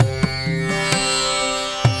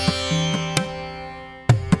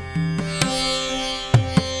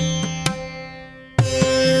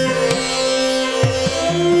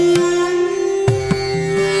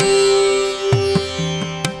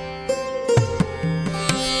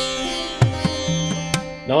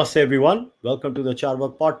Namaste, everyone. Welcome to the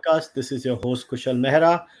Charvak podcast. This is your host, Kushal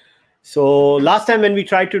Mehra. So, last time when we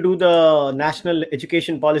tried to do the National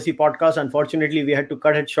Education Policy podcast, unfortunately, we had to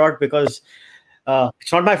cut it short because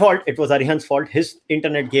it's not my fault. It was Arihan's fault. His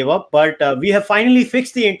internet gave up. But we have finally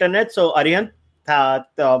fixed the internet. So, Arihan,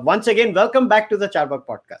 once again, welcome back to the Charvak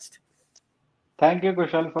podcast. Thank you,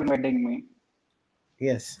 Kushal, for inviting me.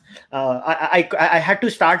 Yes, I had to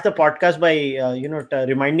start the podcast by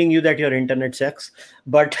reminding you that your internet sucks.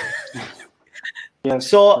 But Yes,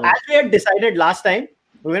 so, as right. we had decided last time,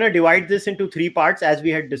 we're going to divide this into three parts as we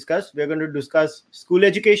had discussed. We're going to discuss school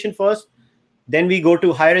education first, then we go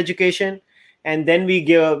to higher education, and then we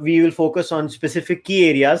will focus on specific key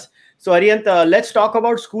areas. So, Ariyant, let's talk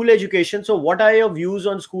about school education. So, what are your views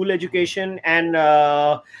on school education? And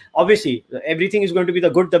obviously, everything is going to be the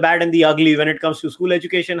good, the bad, and the ugly when it comes to school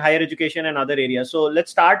education, higher education, and other areas. So, let's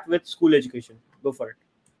start with school education. Go for it.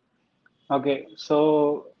 Okay,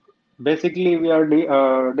 so basically, we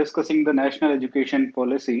are discussing the national education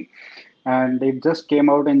policy, and it just came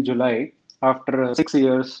out in July after 6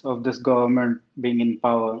 years of this government being in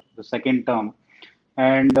power, the second term.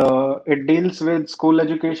 And it deals with school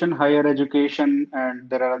education, higher education, and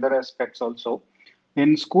there are other aspects also.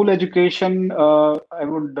 In school education, I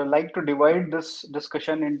would like to divide this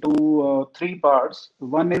discussion into three parts.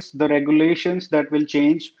 One is the regulations that will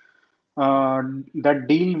change uh, that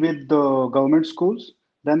deal with the government schools.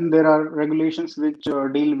 Then there are regulations which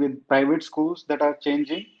deal with private schools that are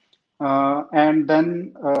changing. And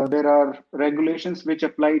then there are regulations which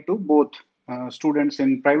apply to both students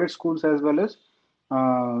in private schools as well as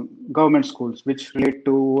uh, government schools, which relate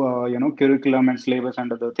to curriculum and syllabus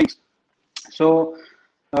and other things. So,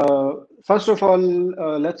 first of all,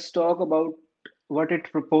 let's talk about what it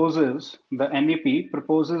proposes, the NEP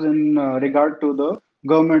proposes in regard to the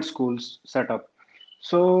government schools setup.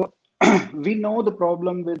 So, we know the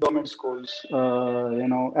problem with government schools.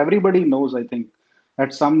 Everybody knows, I think,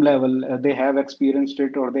 at some level, they have experienced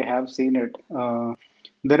it or they have seen it.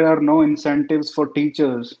 There are no incentives for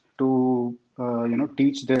teachers to,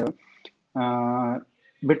 teach there. Uh,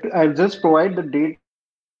 but I'll just provide the data.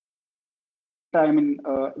 I mean,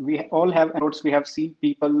 we all have anecdotes. We have seen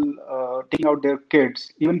people taking out their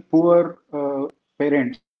kids, even poor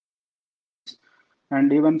parents,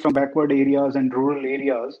 and even from backward areas and rural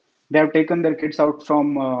areas. They have taken their kids out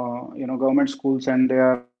from government schools, and they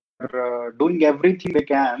are doing everything they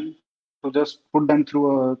can to just put them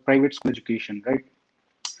through a private school education, right?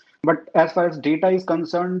 But as far as data is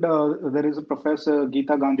concerned, there is a professor,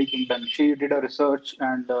 Geeta Gandhi Kingdom. She did a research,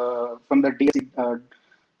 and from the DSC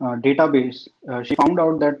database, she found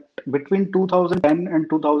out that between 2010 and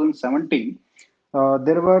 2017,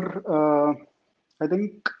 there were, I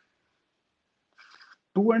think,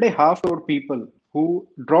 2.5 crore people who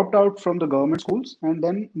dropped out from the government schools and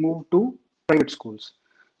then moved to private schools.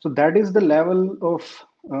 So that is the level of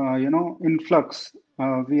influx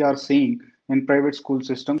we are seeing in private school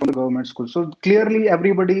system from the government school. So clearly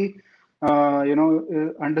everybody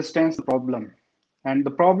understands the problem. And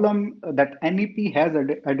the problem that NEP has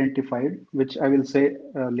identified, which I will say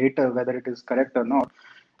later whether it is correct or not,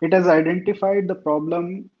 it has identified the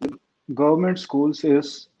problem government schools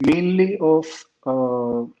is mainly of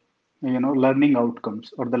learning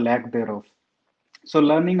outcomes or the lack thereof. So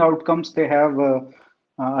learning outcomes they have.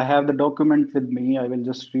 I have the document with me. I will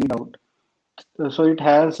just read out. So it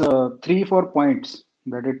has 3 4 points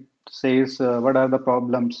that it says what are the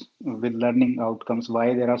problems with learning outcomes,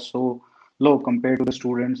 why they are so low compared to the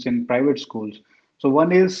students in private schools. So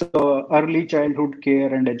one is early childhood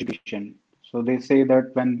care and education. So they say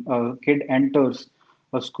that when a kid enters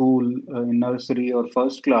a school in nursery or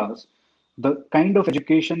first class, the kind of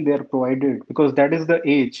education they are provided, because that is the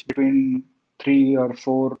age between 3 or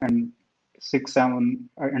 4 and 6 7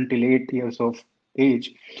 until 8 years of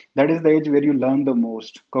age. That is the age where you learn the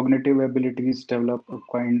most. Cognitive abilities develop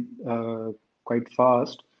quite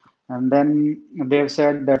fast. And then they've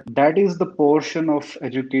said that that is the portion of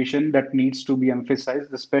education that needs to be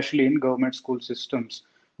emphasized, especially in government school systems,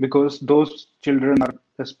 because those children are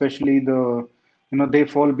especially they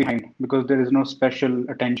fall behind because there is no special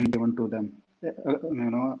attention given to them.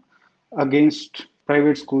 Against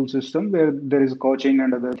private school system where there is coaching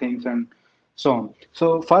and other things and so on.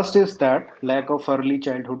 So first is that lack of early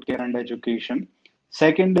childhood care and education.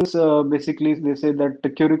 Second is basically they say that the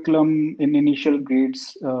curriculum in initial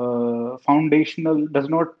grades foundational does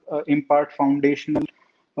not impart foundational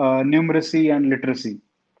numeracy and literacy.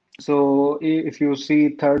 So if you see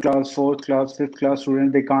third class, fourth class, fifth class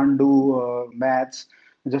students, they can't do maths,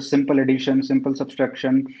 just simple addition, simple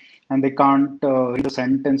subtraction, and they can't read a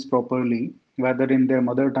sentence properly, whether in their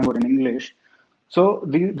mother tongue or in English. So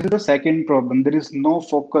this is the second problem. There is no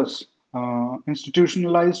focus,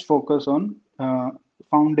 institutionalized focus on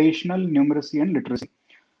foundational numeracy and literacy.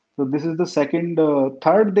 So this is the second.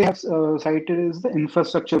 Third, they have cited is the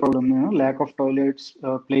infrastructure problem. Lack of toilets,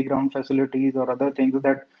 playground facilities, or other things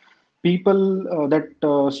that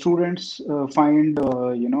students find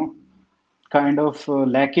kind of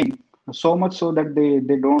lacking. So much so that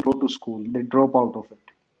they don't go to school. They drop out of it.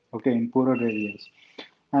 Okay, in poorer areas.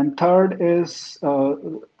 And third is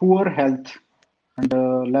poor health and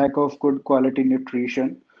lack of good quality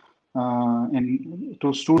nutrition in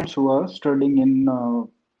to students who are studying in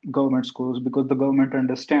government schools, because the government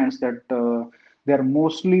understands that they are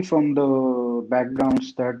mostly from the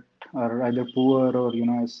backgrounds that are either poor or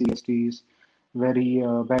SC, STs, very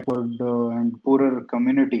backward and poorer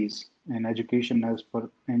communities in education as per,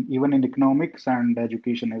 and even in economics and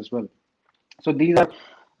education as well. So these are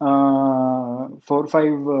four or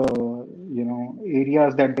five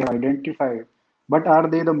areas that they identified. But are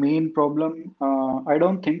they the main problem? I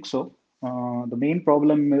don't think so. The main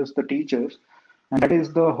problem is the teachers, and that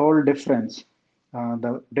is the whole difference.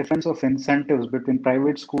 The difference of incentives between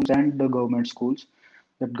private schools and the government schools.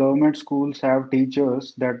 That government schools have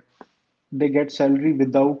teachers that they get salary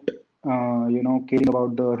without caring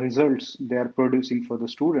about the results they are producing for the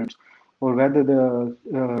students, or whether the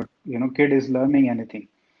kid is learning anything.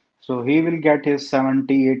 So he will get his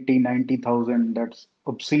 70, 80, 90,000. That's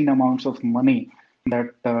obscene amounts of money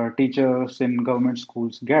that teachers in government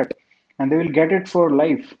schools get, and they will get it for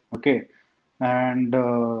life. Okay, and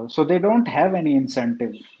so they don't have any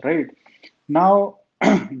incentive, right? Now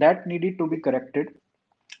that needed to be corrected,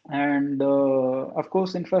 and of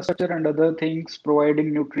course infrastructure and other things,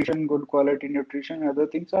 providing nutrition, good quality nutrition, other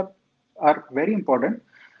things are very important.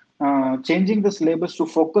 Changing the syllabus to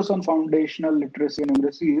focus on foundational literacy and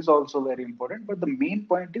numeracy is also very important, but the main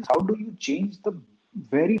point is, how do you change the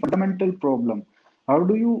very fundamental problem? How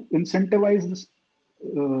do you incentivize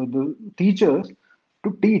the teachers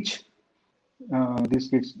to teach these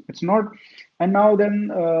kids? It's not. And now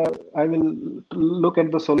then I will look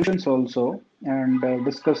at the solutions also, and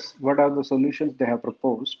discuss what are the solutions they have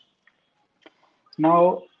proposed.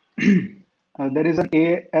 Now there is an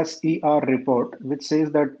ASER report which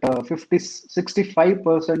says that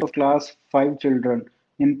 65% of class 5 children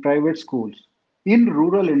in private schools in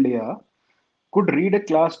rural India could read a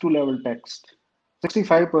class 2 level text.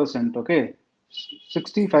 65%, okay?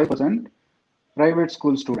 65% private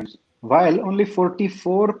school students, while only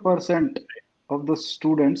 44% of the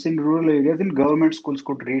students in rural areas in government schools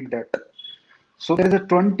could read that. So there is a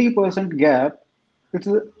 20% gap.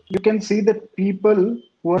 You can see that people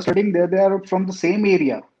who are studying there, they are from the same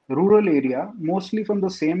area, rural area, mostly from the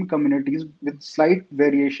same communities with slight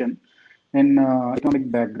variation in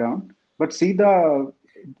economic background. But see the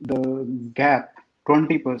gap,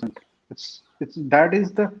 20%. It's that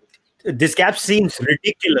is the This gap seems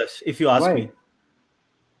ridiculous, if you ask why. me,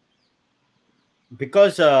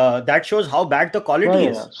 because that shows how bad the quality Yeah.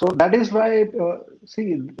 is. So that is why,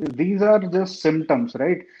 see, these are just symptoms,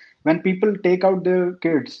 right? When people take out their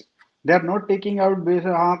kids, they are not taking out based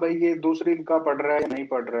on, हाँ भाई ये दूसरी का पढ़ रहा है या नहीं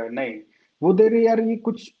पढ़ रहा है, नहीं, वो दे रहे यार ये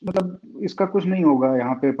कुछ मतलब इसका कुछ नहीं होगा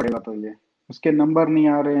यहाँ पे पढ़ेगा तो ये उसके नंबर नहीं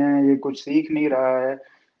आ रहे हैं, ये कुछ सीख नहीं रहा है,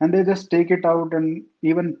 and they just take it out and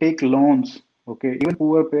even take loans, okay, even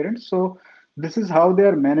poor parents. So this is how they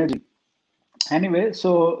are managing. Anyway,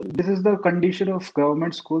 so this is the condition of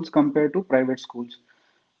government schools compared to private schools.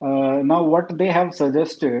 Now, what they have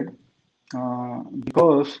suggested,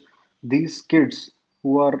 because these kids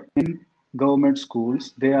who are in government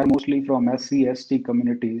schools, they are mostly from SC, ST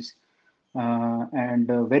communities and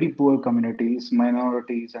very poor communities,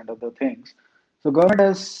 minorities, and other things. So, government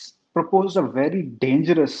has proposed a very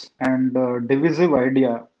dangerous and divisive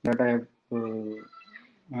idea that I have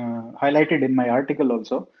highlighted in my article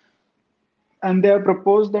also, and they have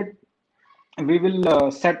proposed that we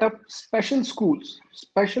will set up special schools,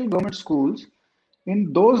 special government schools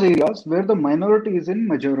in those areas where the minority is in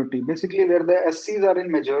majority. Basically, where the SCs are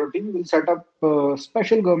in majority, we will set up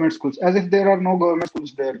special government schools, as if there are no government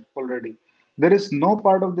schools there already. There is no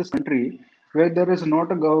part of this country where there is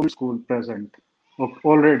not a government school present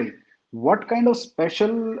already. What kind of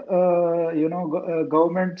special,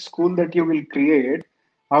 government school that you will create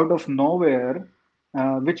out of nowhere,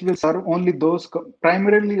 which will serve only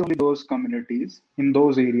primarily only those communities in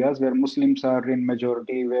those areas where Muslims are in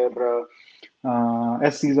majority, where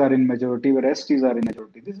SCs are in majority, where STs are in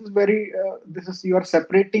majority. This is, you are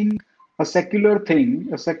separating a secular thing,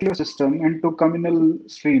 a secular system into communal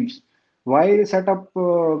streams. Why set up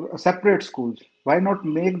separate schools? Why not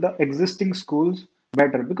make the existing schools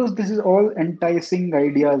better? Because this is all enticing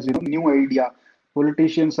ideas, new idea.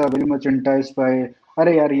 politicians are very much enticed by,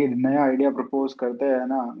 अरे यार ये नया idea propose करते हैं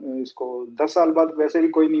ना, इसको 10 साल बाद वैसे भी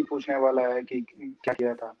कोई नहीं पूछने वाला है कि क्या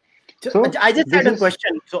किया था. So So I just this had a is,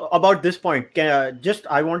 question. So about this point, just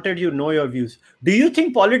I wanted you to know your views. Do you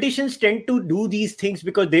think politicians tend to do these things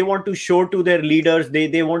because they want to show to their leaders,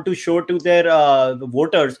 they want to show to their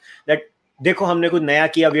voters that देखो हमने कुछ नया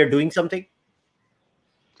किया, we are doing something?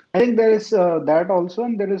 I think there is that also,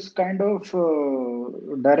 and there is kind of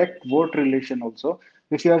direct vote relation also.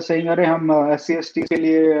 If you are saying, अरे हम SC/ST के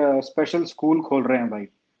लिए special school खोल रहे हैं भाई,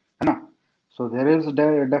 है ना? So there is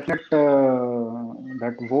definite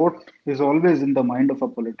that vote is always in the mind of a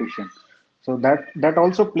politician. So that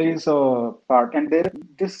also plays a part, and there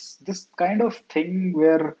this kind of thing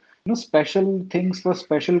where special things for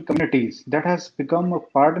special communities that has become a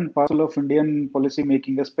part and parcel of Indian policy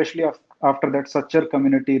making, especially after that Sachar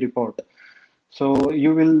community report. So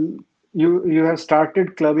you have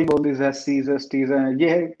started clubbing all these SCs, STs.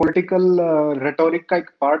 ये political rhetoric का एक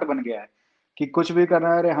part बन गया है कि कुछ भी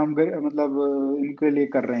करना है, अरे हम मतलब इनके लिए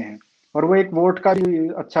कर रहे हैं, और वो एक वोट का भी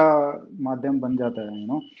अच्छा माध्यम बन जाता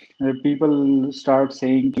है. पीपल स्टार्ट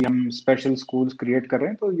सेइंग कि हम स्पेशल स्कूल्स क्रिएट कर रहे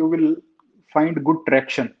हैं, तो you will find good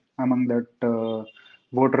traction among that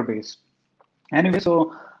voter base. Anyway,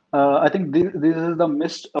 so I think this is the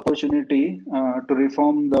missed opportunity to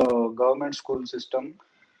reform the government school system.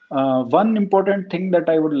 One important thing that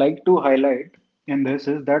I would like to highlight in this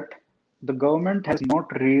is that the government has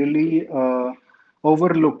not really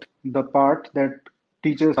overlooked the part that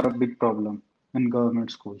teachers are a big problem in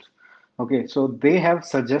government schools. Okay, so they have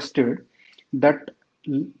suggested that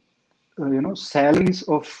salaries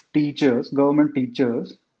of teachers, government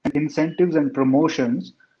teachers, and incentives and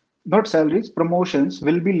promotions, not salaries, promotions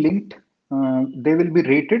will be linked. They will be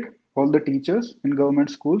rated, all the teachers in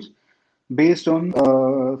government schools, based on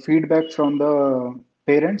feedback from the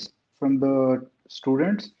parents, from the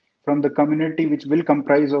students, from the community, which will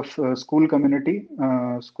comprise of school community,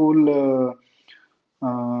 school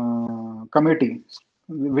committee,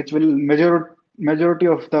 which will majority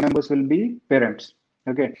of the members will be parents.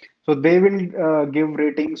 Okay, so they will give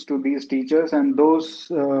ratings to these teachers, and those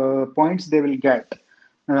points they will get.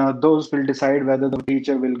 Those will decide whether the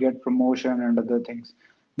teacher will get promotion and other things.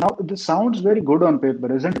 Now, this sounds very good on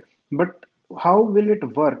paper, isn't it? But how will it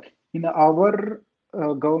work in our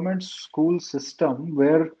government school system,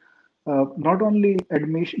 where not only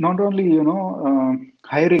admission, not only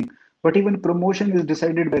hiring, but even promotion is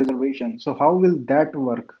decided by reservation? So how will that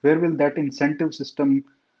work? Where will that incentive system?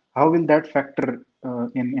 How will that factor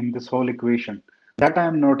in this whole equation? That I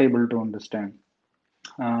am not able to understand.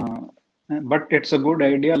 Uh, but it's a good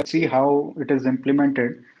idea. Let's see how it is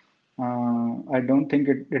implemented. I don't think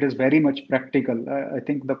it is very much practical. I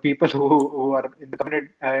think the people who are in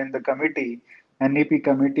the committee, NEP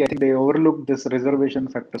committee, I think they overlook this reservation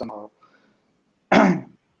factor somehow.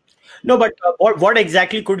 No, but what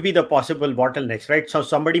exactly could be the possible bottlenecks, right? So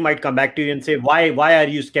somebody might come back to you and say, why are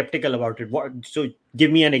you skeptical about it? So give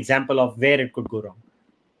me an example of where it could go wrong.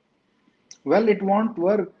 Well, it won't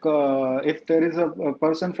work if there is a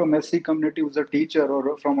person from SC community who's a teacher,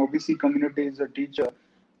 or from OBC community is a teacher,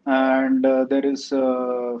 and there is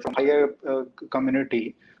from higher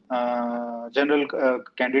community general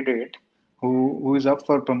candidate who is up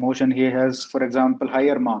for promotion. He has, for example,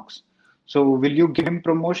 higher marks. So will you give him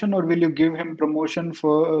promotion, or will you give him promotion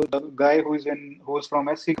for the guy who's from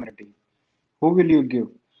SC community? Who will you give?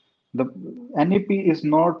 The NEP is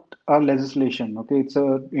not a legislation. Okay, it's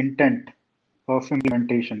a intent of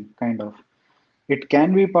implementation, kind of. It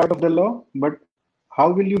can be part of the law, but how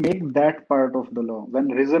will you make that part of the law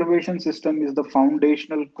when reservation system is the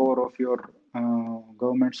foundational core of your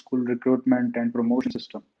government school recruitment and promotion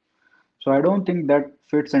system? So I don't think that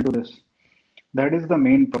fits into this. That is the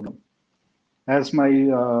main problem. As my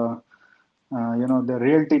the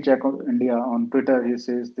Realty Check of India on Twitter, he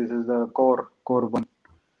says this is the core one,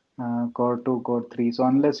 core 2, core 3. So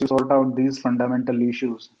unless you sort out these fundamental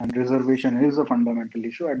issues, and reservation is a fundamental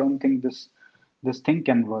issue, I don't think this thing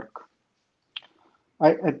can work.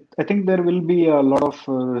 I think there will be a lot of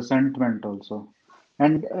resentment also.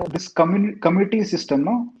 And this committee system,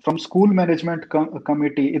 no, from school management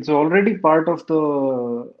committee, it's already part of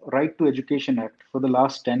the Right to Education Act for the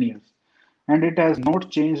last 10 years. And it has not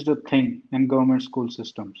changed a thing in government school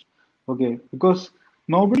systems. Okay, because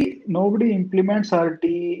nobody implements RT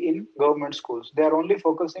in government schools. They are only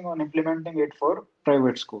focusing on implementing it for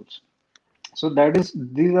private schools. So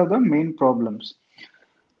these are the main problems.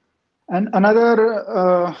 And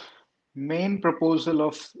another main proposal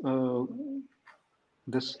of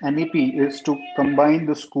this NEP is to combine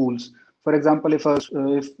the schools. For example, if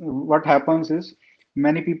what happens is,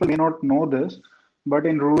 many people may not know this, But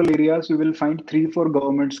in rural areas, you will find three, four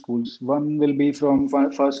government schools. One will be from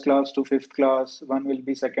first class to fifth class, one will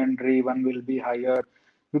be secondary, one will be higher,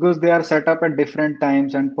 because they are set up at different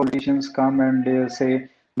times and politicians come and they say,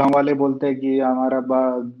 गांव वाले बोलते हैं कि हमारा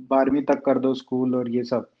 12वीं तक कर दो स्कूल और ये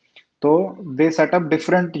सब. So they set up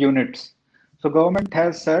different units. So government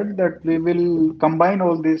has said that we will combine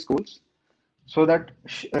all these schools so that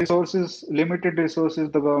resources, limited resources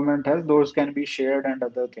the government has, those can be shared and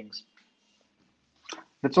other things.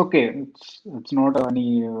 That's okay. It's not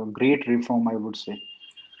any great reform, I would say.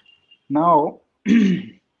 Now,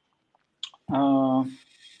 uh,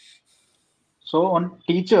 so on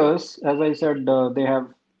teachers, as I said, they have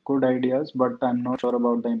good ideas, but I'm not sure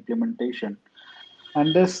about the implementation.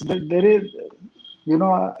 And there is,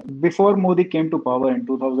 before Modi came to power in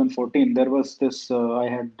 2014, there was this.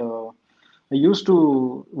 I used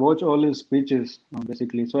to watch all his speeches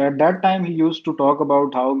basically. So at that time, he used to talk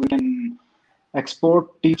about how we can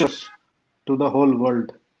export teachers to the whole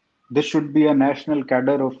world. This should be a national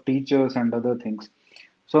cadre of teachers and other things.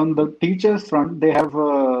 So on the teachers front, they have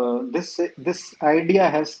this idea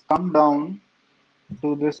has come down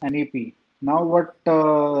to this NEP. Now, what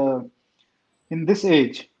in this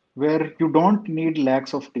age where you don't need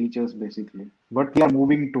lakhs of teachers, basically, what we are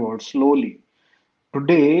moving towards slowly.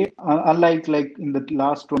 Today, unlike like in the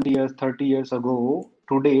last 20 years, 30 years ago,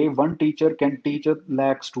 today one teacher can teach a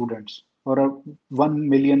lakh students or 1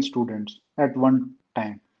 million students at one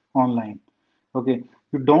time online. Okay,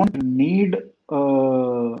 you don't need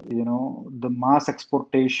the mass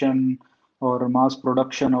exportation or mass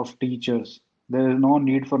production of teachers. There is no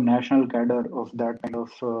need for national cadre of that kind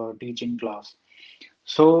of teaching class.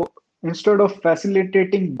 So instead of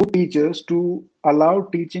facilitating good teachers to allow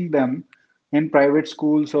teaching them in private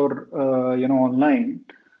schools or online,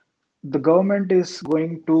 the government is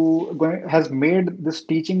has made this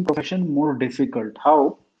teaching profession more difficult.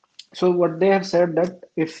 How? So what they have said that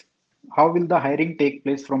if how will the hiring take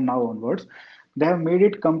place from now onwards? They have made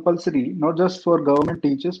it compulsory not just for government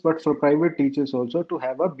teachers but for private teachers also to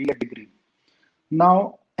have a B.Ed degree.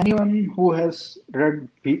 Now, anyone who has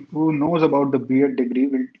who knows about the B.Ed degree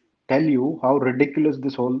will tell you how ridiculous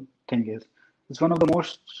this whole thing is. It's one of the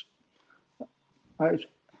most, I,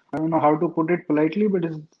 I don't know how to put it politely, but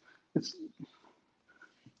it's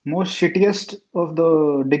most shittiest of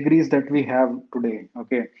the degrees that we have today.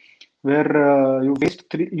 Okay, where you waste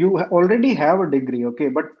already have a degree. Okay,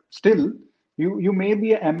 but still you may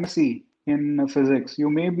be a MSc in physics, you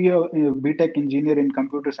may be a BTech engineer in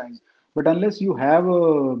computer science, but unless you have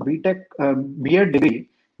a BTech B.Ed degree,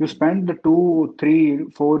 you spend the 2, 3,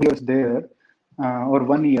 4 years there or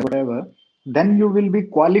 1 year, whatever. Then you will be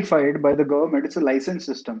qualified by the government. It's a license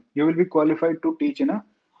system. You will be qualified to teach in a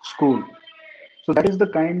school. So that is the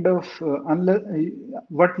kind of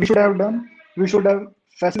what we should have done. We should have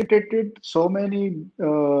facilitated so many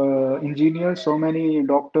engineers, so many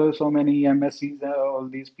doctors, so many MSCs, all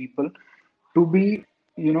these people to be,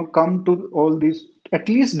 come to all these, at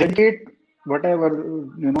least dedicate whatever,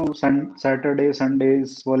 Saturday,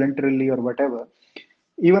 Sundays voluntarily or whatever,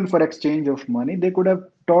 even for exchange of money. They could have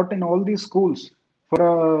taught in all these schools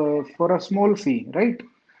for a small fee, right?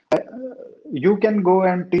 You can go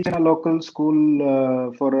and teach in a local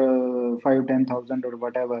school for 5, 10,000 or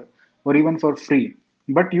whatever, or even for free.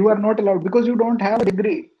 But you are not allowed because you don't have a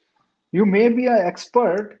degree. You may be an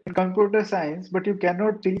expert in computer science, but you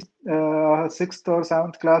cannot teach a sixth or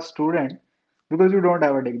seventh class student because you don't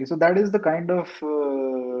have a degree. So that is the kind of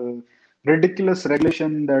ridiculous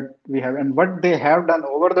regulation that we have. And what they have done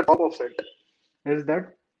over the top of it is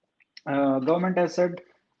that government has said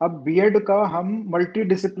अब BEd का हम multi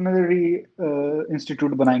disciplinary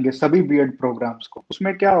institute बनाएंगे सभी BEd programmes को.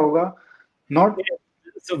 उसमें क्या होगा? Not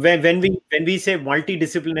So when we say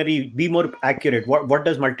multidisciplinary, be more accurate. What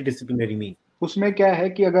does multidisciplinary mean? उसमें क्या है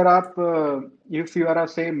कि अगर आप if you are a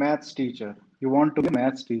say maths teacher, you want to be a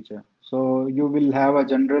maths teacher, so you will have a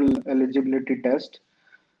general eligibility test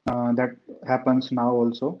that happens now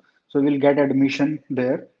also. So you will get admission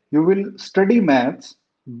there. You will study maths,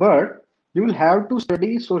 but you will have to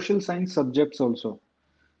study social science subjects also,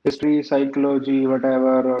 history, psychology,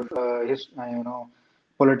 whatever, or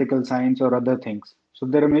political science or other things. So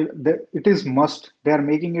it is must. They are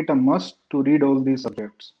making it a must to read all these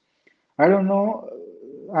subjects. I don't know.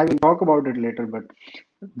 I will talk about it later, but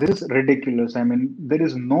this is ridiculous. I mean, there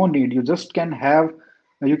is no need. You just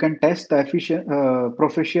you can test the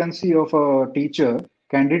proficiency of a teacher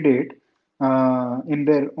candidate in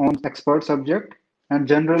their own expert subject and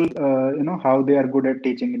general, how they are good at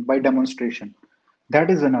teaching it by demonstration. That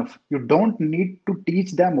is enough. You don't need to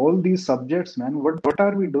teach them all these subjects, man. What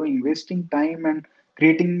are we doing? Wasting time and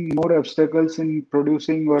creating more obstacles in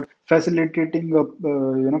producing or facilitating a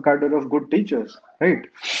cadre of good teachers, right?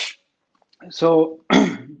 So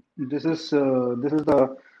this is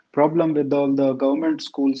the problem with all the government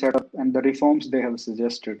school setup and the reforms they have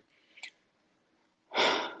suggested.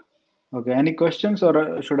 Okay, any questions,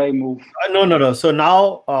 or should I move? No, no, no. So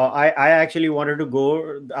now I actually wanted to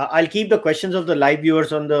go. I'll keep the questions of the live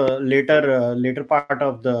viewers on the later part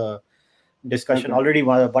of the discussion. Okay. Already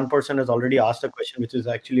one person has already asked a question, which is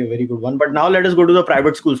actually a very good one. But now let us go to the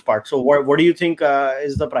private schools part. So what do you think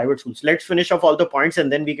is the private schools? Let's finish off all the points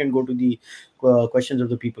and then we can go to the questions of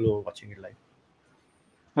the people who are watching it live.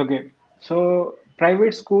 Okay. So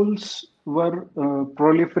private schools were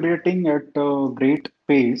proliferating at a great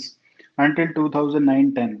pace until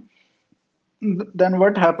 2009-10. Then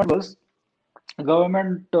what happened was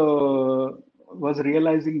government was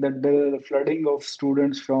realizing that the flooding of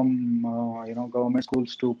students from government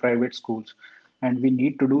schools to private schools, and we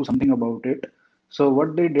need to do something about it. So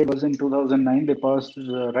what they did was in 2009 they passed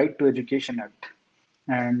the Right to Education Act,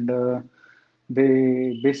 and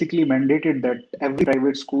they basically mandated that every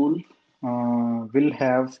private school will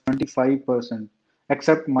have 25%,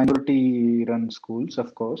 except minority run schools,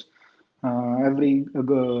 of course. Every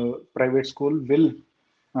private school will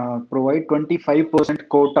provide 25%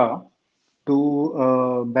 quota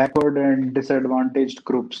to backward and disadvantaged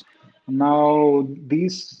groups. Now,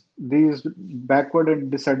 these backward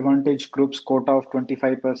and disadvantaged groups quota of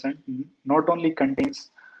 25% not only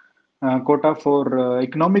contains quota for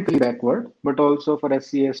economically backward, but also for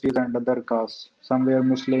SC, STs and other castes, somewhere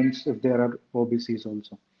Muslims if there are OBCs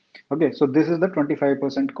also. Okay, so this is the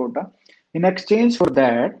 25% quota. In exchange for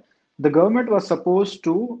that, the government was supposed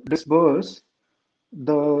to disburse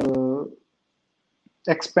the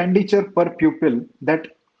expenditure per pupil that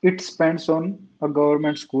it spends on a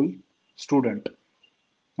government school student.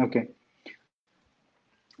 Okay.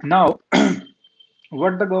 Now,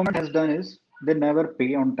 what the government has done is they never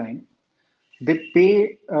pay on time. They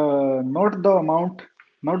pay not the amount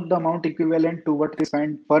equivalent to what they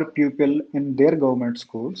spend per pupil in their government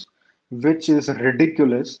schools, which is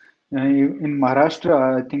ridiculous. In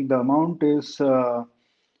Maharashtra, I think the amount is,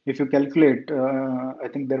 if you calculate, I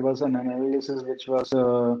think there was an analysis which was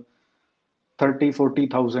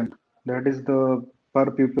 30-40,000. That is the per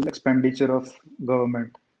pupil expenditure of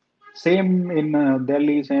government. Same in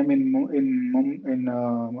Delhi, same in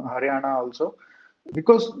Haryana also,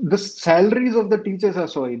 because the salaries of the teachers are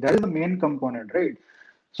so high. That is the main component, right?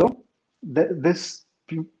 So this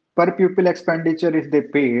per pupil expenditure, if they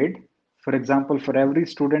paid, for example, for every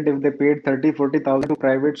student, if they paid 30-40,000 to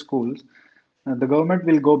private schools, the government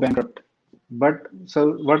will go bankrupt. But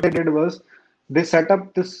so what they did was they set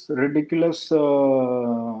up this ridiculous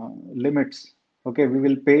limits. Okay, we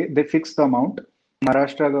will pay. They fix the amount.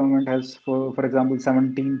 Maharashtra government has, for example,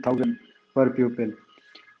 17,000 per pupil.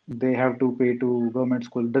 They have to pay to government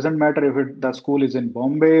school. Doesn't matter if the school is in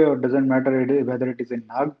Bombay, or doesn't matter whether it is in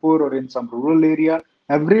Nagpur or in some rural area.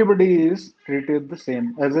 Everybody is treated the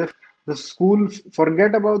same, as if the school,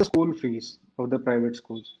 forget about the school fees of the private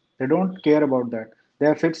schools. They don't care about that. They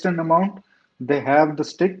have fixed an amount. They have the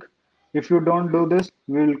stick. If you don't do this,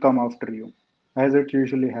 we will come after you, as it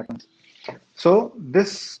usually happens. So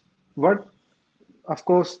this, what, of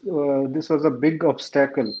course, this was a big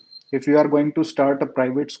obstacle. If you are going to start a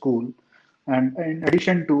private school, and in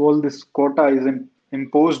addition to all this quota is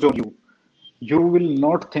imposed on you, you will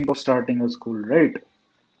not think of starting a school, right?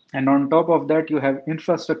 And on top of that, you have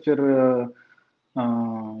infrastructure,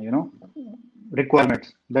 you know,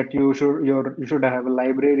 requirements that you should have a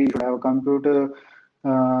library, you should have a computer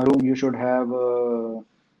room, you should have a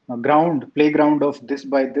playground of this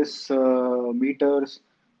by this meters,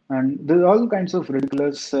 and there's all kinds of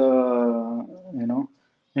ridiculous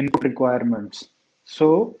input requirements.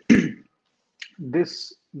 So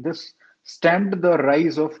this stemmed the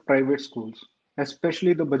rise of private schools,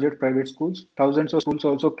 especially the budget private schools. Thousands of schools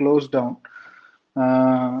also closed down,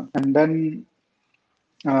 and then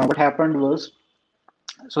what happened was,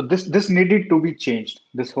 so this needed to be changed,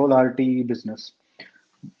 this whole RTE business.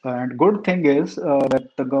 And good thing is that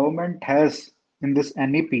the government has, in this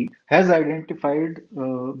NEP, has identified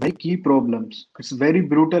very key problems. It's very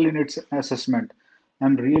brutal in its assessment.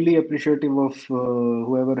 I'm really appreciative of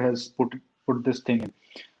whoever has put this thing in.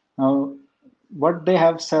 Now, what they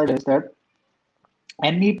have said is that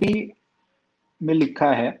NEP में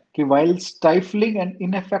लिखा है कि while stifling an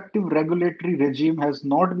ineffective regulatory regime has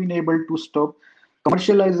not been able to stop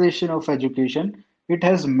commercialization of education, it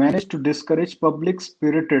has managed to discourage public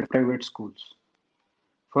spirited private schools.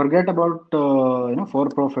 Forget about for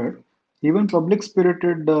profit. Even public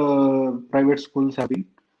spirited private schools have been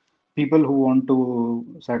people who want to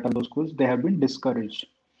set up those schools, they have been discouraged.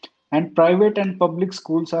 And private and public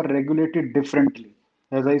schools are regulated differently.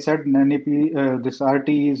 As I said, NEP, this RT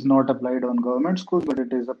is not applied on government schools, but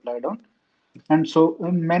it is applied on, and so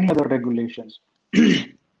many other regulations.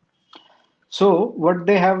 So what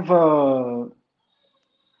they have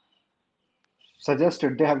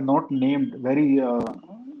suggested, they have not named very,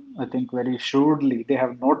 I think very shrewdly, they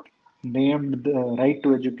have not named the Right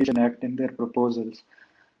to Education Act in their proposals.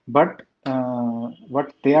 But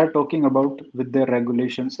what they are talking about with their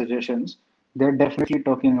regulation suggestions, they're definitely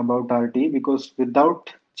talking about RT, because without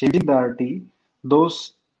changing the RT,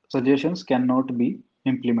 those suggestions cannot be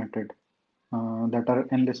implemented that are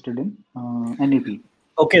enlisted in NEP.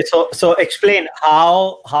 Okay, so explain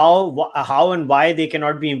how and why they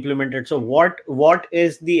cannot be implemented. So what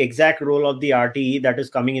is the exact role of the RTE that is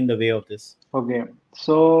coming in the way of this? Okay,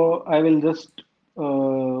 so I will just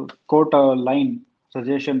quote a line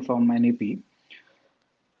suggestion from NEP.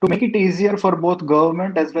 To make it easier for both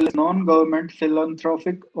government as well as non-government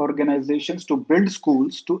philanthropic organizations to build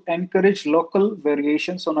schools to encourage local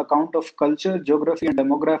variations on account of culture, geography, and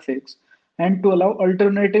demographics, and to allow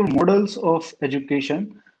alternative models of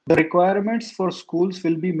education, the requirements for schools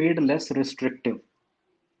will be made less restrictive.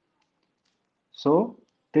 So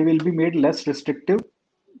they will be made less restrictive.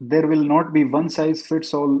 There will not be one size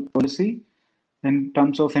fits all policy in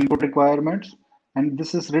terms of input requirements. And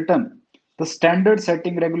this is written. The standard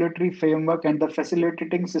setting regulatory framework and the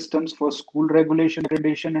facilitating systems for school regulation,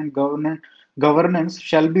 accreditation, and governance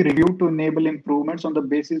shall be reviewed to enable improvements on the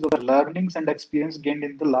basis of the learnings and experience gained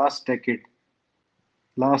in the last decade.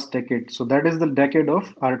 Last decade. So that is the decade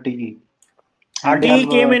of RTE. And they RTE have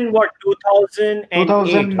came in what, 2008, right?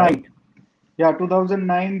 2009. Yeah,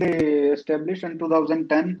 2009 they established, and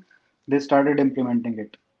 2010 they started implementing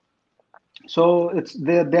it. So it's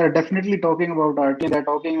they are definitely talking about RT. They're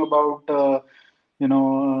talking about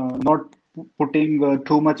not putting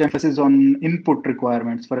too much emphasis on input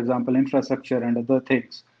requirements, for example, infrastructure and other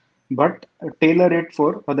things, but tailor it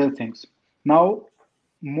for other things. Now,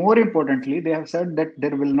 more importantly, they have said that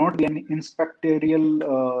there will not be an inspectorial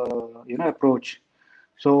approach.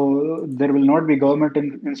 So there will not be government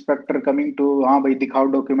inspector coming to, हाँ भाई दिखाओ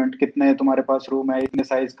document कितने तुम्हारे पास room है, इतने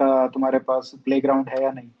size का तुम्हारे पास playground है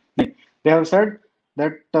या नहीं. नहीं, they have said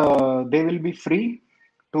that they will be free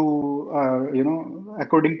to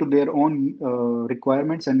according to their own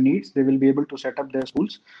requirements and needs, they will be able to set up their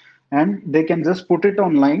schools, and they can just put it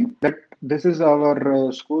online that this is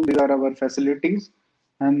our school, these are our facilities,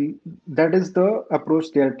 and that is the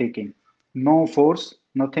approach they are taking. No force,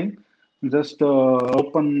 nothing, just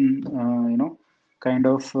open, kind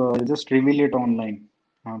of just reveal it online,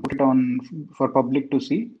 put it on for public to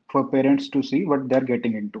see, for parents to see what they're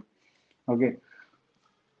getting into. Okay,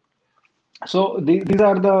 so these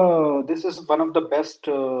are the, this is one of the best,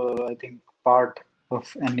 I think, part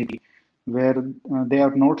of NEP, where they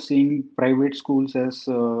are not seeing private schools as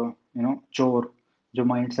chore, जो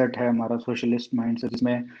mindset है हमारा socialist mindset,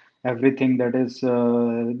 जिसमें everything that is,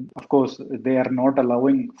 of course, they are not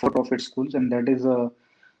allowing for-profit schools, and that is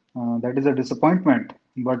a disappointment.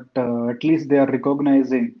 But at least they are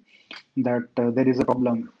recognizing that there is a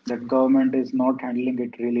problem, that government is not handling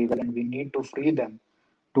it really well, and we need to free them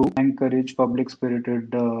to encourage public spirited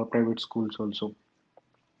private schools also.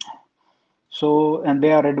 So, and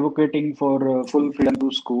they are advocating for full freedom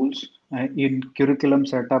to schools in curriculum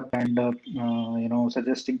setup, and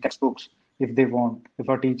suggesting textbooks if they want. If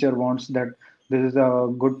a teacher wants that this is a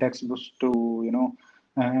good textbook to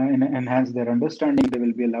enhance their understanding, they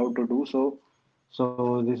will be allowed to do so.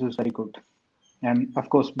 So this is very good. And of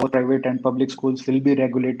course, both private and public schools will be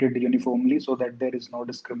regulated uniformly so that there is no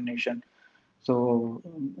discrimination. So,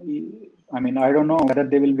 I mean, I don't know whether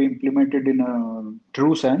they will be implemented in a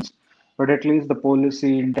true sense, but at least the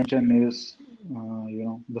policy intention is,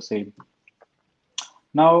 the same.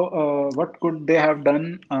 Now, what could they have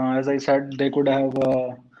done? As I said, they could have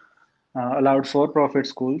allowed for-profit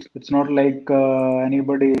schools. It's not like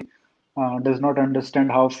anybody does not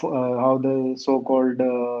understand how the so-called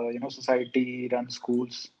society run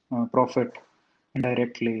schools profit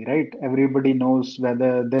indirectly, right? Everybody knows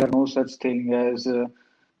whether there are no such thing as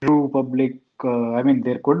true public. I mean,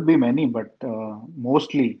 there could be many, but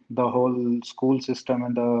mostly the whole school system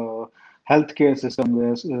and the healthcare system,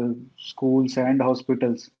 where schools and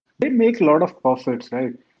hospitals, they make a lot of profits,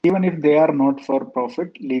 right? Even if they are not for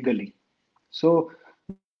profit legally. So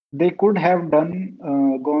they could have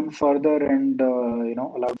gone further and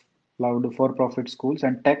allowed for-profit schools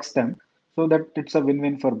and tax them, so that it's a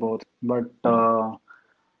win-win for both. But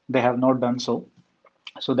they have not done so.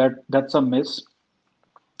 So that's a miss.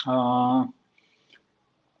 Uh,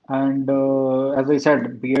 And as I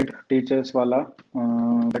said, B.Ed teachers wala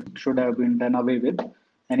that should have been done away with.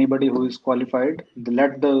 Anybody who is qualified,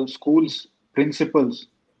 let the school's principals,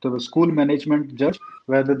 the school management judge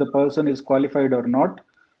whether the person is qualified or not.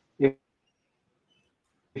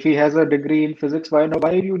 If he has a degree in physics, why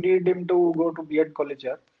you need him to go to B.Ed college?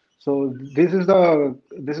 Yeah. So this is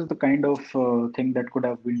the kind of thing that could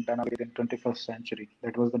have been done away with in 21st century.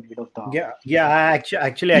 That was the need of the hour. Yeah.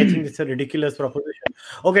 Actually, I think it's a ridiculous proposition.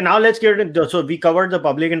 Okay, now let's get into. So we covered the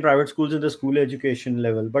public and private schools in the school education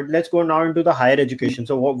level, but let's go now into the higher education.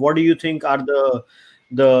 So what do you think are the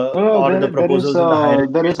proposals in the higher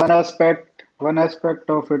There is education? one aspect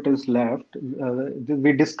of it is left.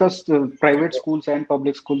 We discussed private schools and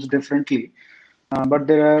public schools differently, but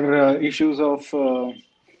there are issues of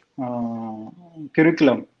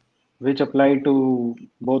curriculum which apply to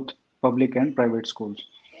both public and private schools.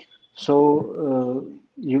 So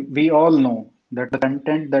we all know that the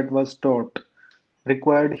content that was taught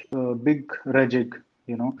required big rejig,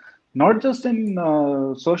 not just in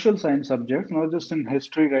social science subjects, not just in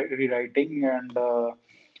history rewriting and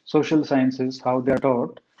social sciences, how they are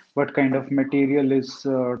taught, what kind of material is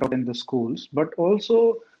taught in the schools, but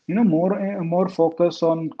also more focus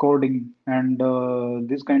on coding and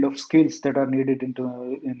these kind of skills that are needed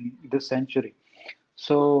in this century.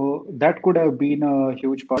 So that could have been a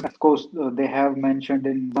huge part. Of course, they have mentioned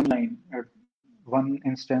in one line, one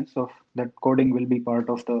instance of that coding will be part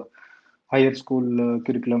of the higher school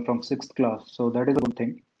curriculum from sixth class. So that is a good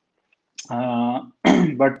thing. Uh,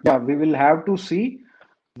 but yeah, we will have to see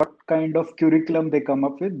what kind of curriculum they come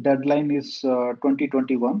up with. Deadline is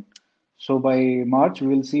 2021. So by March, we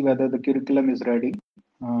will see whether the curriculum is ready.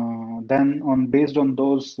 Then, on based on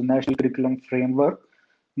those national curriculum framework,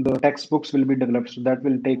 the textbooks will be developed. So that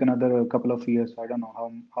will take another couple of years. I don't know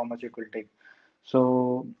how much it will take.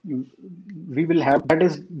 So we will have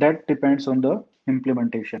that depends on the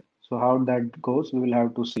implementation. So how that goes, we will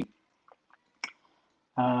have to see.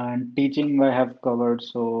 And teaching I have covered.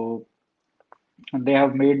 So they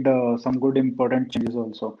have made some good important changes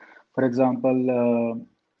also. For example,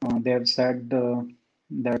 they have said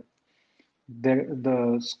that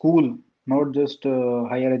the school, not just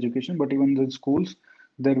higher education, but even the schools,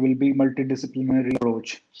 there will be multidisciplinary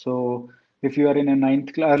approach. So if you are in a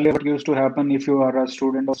ninth class, earlier what used to happen if you are a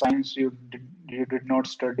student of science, you did not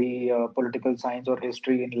study political science or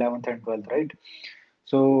history in 11th and 12th, right?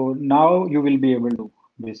 So now you will be able to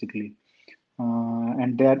basically,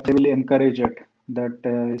 and that they will encourage it that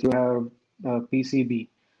if you have PCB,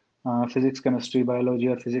 physics, chemistry, biology,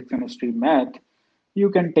 or physics, chemistry, math, you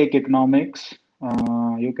can take economics,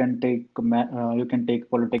 you can take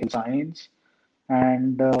political science,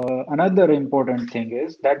 and another important thing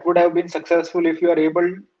is that would have been successful if you are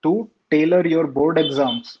able to tailor your board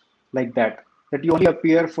exams like that. That you only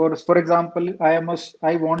appear for example, I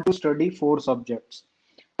want to study four subjects.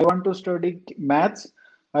 I want to study maths,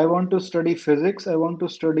 I want to study physics, I want to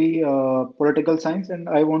study political science, and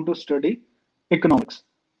I want to study economics.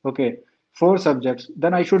 Okay, four subjects.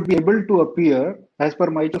 Then I should be able to appear as per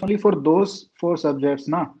my choice only for those four subjects,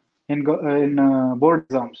 na, in board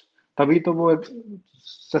exams. तभी तो वो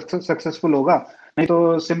successful होगा. नहीं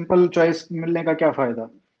तो simple choice मिलने का क्या फायदा.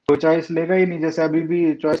 तो चॉइस लेगा ही नहीं. जैसे अभी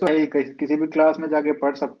भी चॉइस तो है ही, किसी भी क्लास में जाके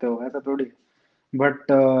पढ़ सकते हो, ऐसा थोड़ी. But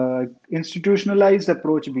institutionalized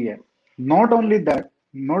approach भी है. Not only that,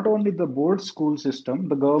 not only the board school system,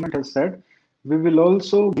 the government has said we will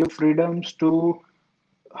also give freedoms to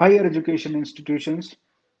higher education institutions.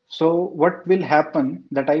 So what will happen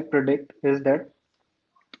that I predict is that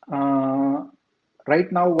uh,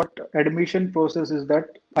 right now what admission process is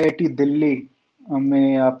that IIT Delhi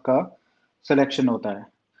में आपका selection होता है,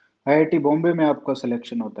 IIT Bombay में आपका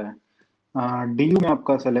selection होता है, DU में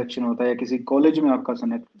आपका सिलेक्शन होता है, या किसी कॉलेज में आपका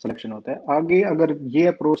सिलेक्शन होता है. आगे अगर ये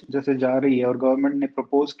अप्रोच जैसे जा रही है और गवर्नमेंट ने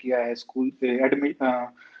प्रपोज किया है स्कूल पे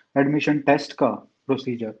एडमिशन टेस्ट का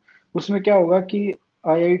प्रोसीजर, उसमें क्या होगा कि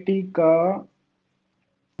आईआईटी का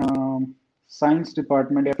साइंस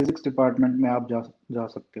डिपार्टमेंट या फिजिक्स डिपार्टमेंट में आप जा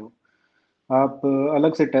सकते हो. आप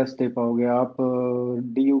अलग से टेस्ट दे पाओगे. आप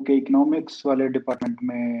DU के इकोनॉमिक्स वाले डिपार्टमेंट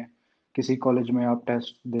में किसी कॉलेज में आप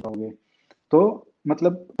टेस्ट दे पाओगे. तो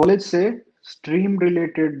मतलब कॉलेज से stream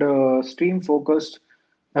related, stream focused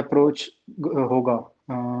approach होगा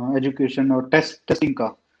एजुकेशन और टेस्टिंग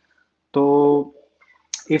का. तो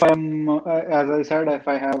if I'm, as I said, if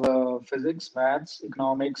I have physics, maths,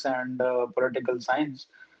 economics, and political science,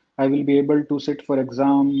 I will be able to sit for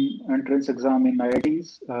entrance exam in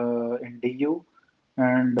IITs, in DU,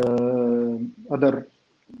 and other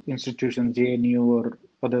institutions, JNU or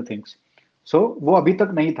other things. So वो अभी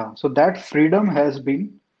तक नहीं था. So that freedom has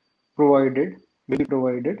been provided will be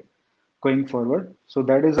provided going forward. So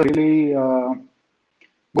that is a really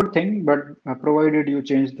good thing, but provided you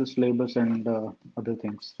change the syllabus and other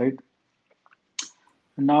things, right?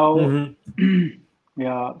 Now,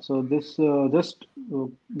 yeah, so this just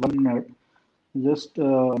one minute. Just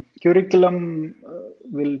curriculum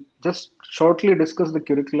will just shortly discuss the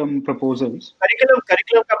curriculum proposals.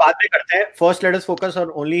 Curriculum का बाद में करते हैं. First, let us focus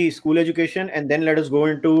on only school education, and then let us go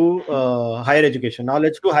into higher education. Now,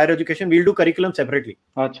 let's do higher education. We'll do curriculum separately.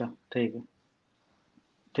 अच्छा, ठीक है.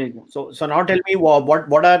 So now tell me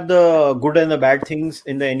what are the good and the bad things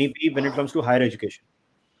in the NEP when it comes to higher education?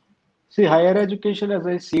 See, higher education, as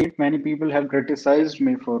I see it, many people have criticized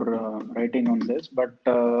me for writing on this, but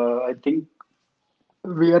I think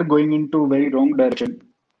we are going into very wrong direction.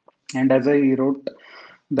 And as I wrote,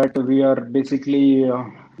 that we are basically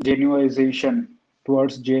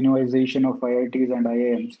towards genuinization of IITs and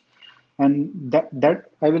IIMs. And that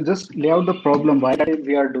I will just lay out the problem why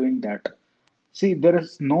we are doing that. See, there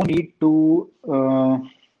is no need to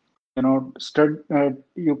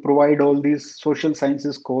you provide all these social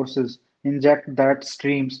sciences courses, inject that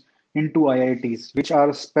streams into IITs, which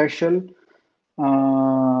are special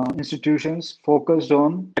institutions focused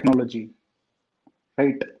on technology,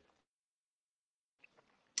 right?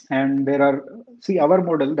 And there are, see, our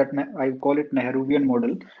model that I call it Nehruvian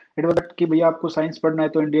model. It was that कि भैया आपको science पढ़ना है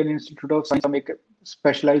तो Indian institute of science हम एक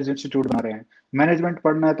specialised institute बना रहे हैं. मैनेजमेंट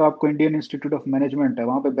पढ़ना है तो आपको इंडियन इंस्टीट्यूट ऑफ मैनेजमेंट है,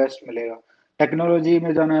 वहां पे बेस्ट मिलेगा. टेक्नोलॉजी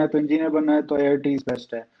में जाना है तो इंजीनियर बनना है तो IIT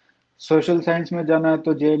बेस्ट है. सोशल साइंस में जाना है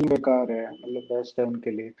तो JNU बेकार है, मतलब बेस्ट है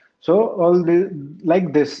उनके लिए. So all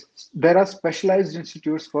like this, there are specialized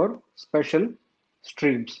institutes for special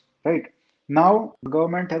streams, right? Now, the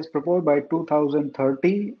government has proposed by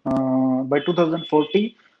 2030, by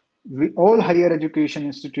 2040, all higher education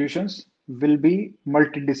institutions will be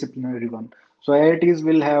multidisciplinary one. So IITs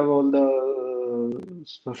will have all the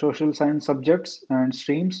social science subjects and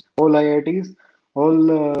streams. All IITs,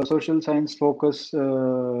 all social science focus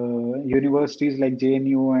universities like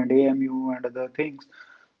JNU and AMU and other things,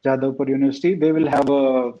 Jadavpur University, they will have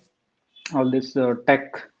all this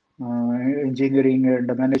tech, engineering and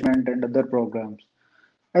management and other programs.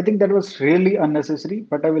 I think that was really unnecessary,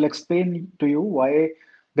 but I will explain to you why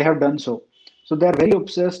they have done so. So they are very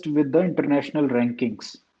obsessed with the international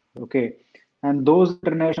rankings, okay? And those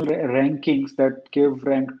international rankings that give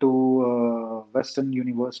rank to Western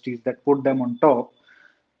universities, that put them on top,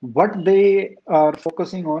 what they are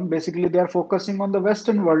focusing on, basically they are focusing on the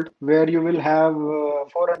Western world, where you will have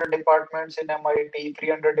 400 departments in MIT,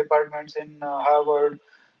 300 departments in Harvard,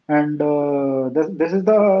 and this is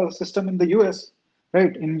the system in the US,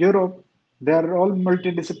 right? In Europe, they are all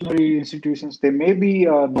multidisciplinary institutions. They may be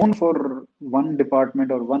known for one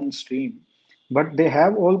department or one stream, but they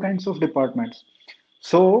have all kinds of departments.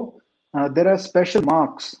 So there are special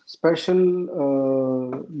marks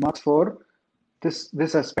for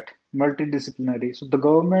this aspect, multidisciplinary. So the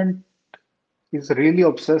government is really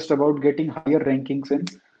obsessed about getting higher rankings in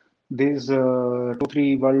these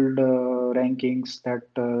 2-3 world rankings that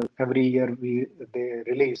every year they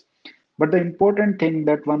release. But the important thing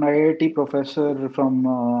that one IIT professor from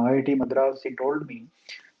IIT Madras, he told me,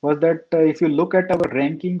 was that if you look at our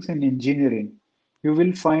rankings in engineering, you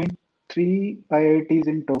will find 3 IITs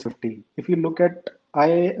in top 50. If you look at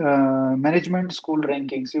management school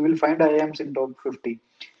rankings, you will find IIMs in top 50.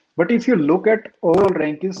 But if you look at overall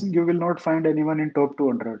rankings, you will not find anyone in top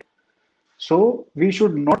 200. So we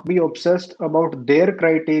should not be obsessed about their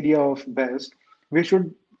criteria of best. We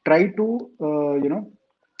should try to,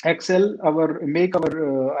 make our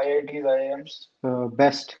IITs, IIMs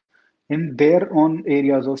best in their own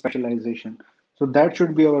areas of specialization. So that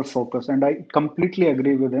should be our focus. And I completely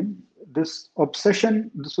agree with him. This obsession,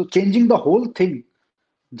 so changing the whole thing,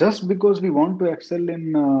 just because we want to excel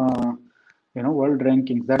in world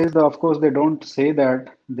rankings. That is of course they don't say that.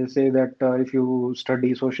 They say that if you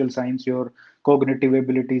study social science, your cognitive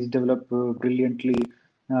abilities develop brilliantly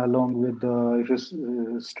along with if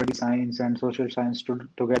you study science and social science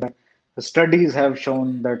together. The studies have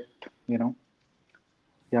shown that,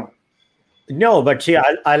 yeah. No, but see,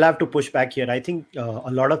 I'll have to push back here. I think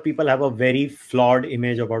a lot of people have a very flawed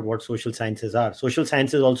image about what social sciences are. Social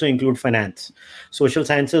sciences also include finance. Social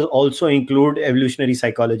sciences also include evolutionary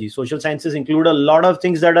psychology. Social sciences include a lot of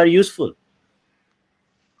things that are useful.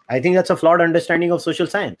 I think that's a flawed understanding of social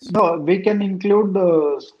science. No, we can include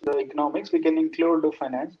the economics. We can include the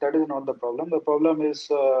finance. That is not the problem. The problem is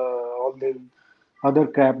all the other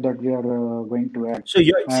crap that we are going to add. So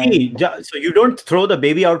you see, And so you don't throw the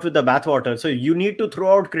baby out with the bathwater. So you need to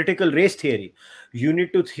throw out critical race theory. You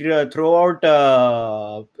need to throw out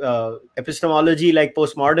epistemology like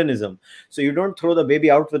postmodernism. So you don't throw the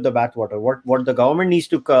baby out with the bathwater. What the government needs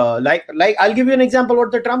to like I'll give you an example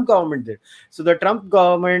what the Trump government did. So the Trump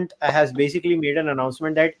government has basically made an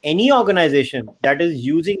announcement that any organization that is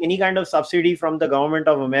using any kind of subsidy from the government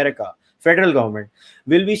of America, federal government,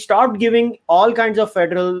 will be stopped giving all kinds of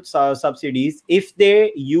federal subsidies if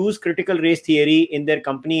they use critical race theory in their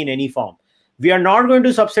company in any form. We are not going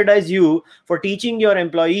to subsidize you for teaching your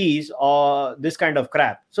employees or this kind of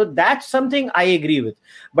crap. So that's something I agree with.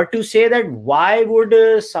 But to say that why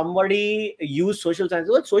would somebody use social science?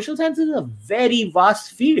 Well, social science is a very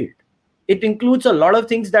vast field. It includes a lot of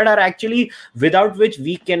things that are actually without which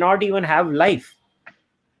we cannot even have life.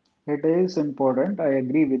 it is important. I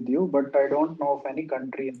agree with you, but I don't know of any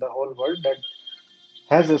country in the whole world that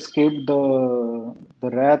has escaped the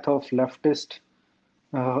wrath of leftist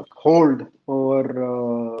hold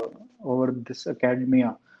over this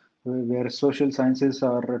academia where social sciences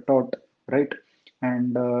are taught, right?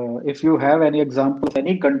 And if you have any example of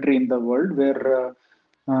any country in the world where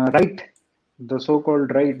right, the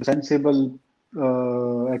so-called right, sensible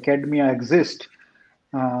academia exists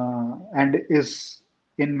and is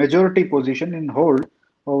in majority position in hold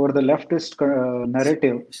over the leftist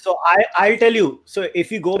narrative. So I'll tell you. So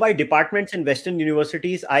if you go by departments in Western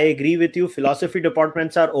universities, I agree with you. Philosophy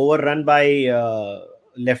departments are overrun by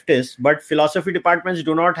leftists, but philosophy departments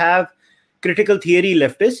do not have critical theory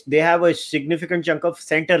leftists. They have a significant chunk of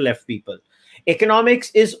center left people.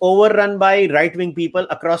 Economics is overrun by right wing people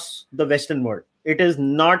across the Western world. It is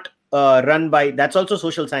not run by. That's also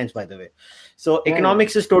social science, by the way. So Yeah, yeah.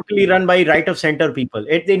 economics is totally run by right of center people.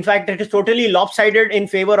 In fact, it is totally lopsided in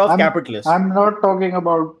favor of capitalists. I'm not talking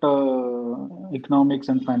about economics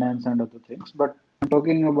and finance and other things, but I'm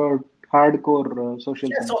talking about hardcore social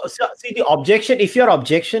Yeah, science. so see the objection. If your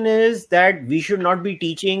objection is that we should not be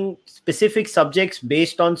teaching specific subjects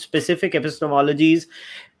based on specific epistemologies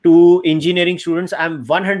to engineering students, I'm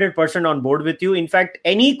 100% on board with you. In fact,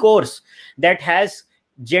 any course that has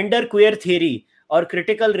gender queer theory or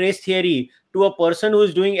critical race theory to a person who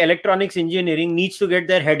is doing electronics engineering needs to get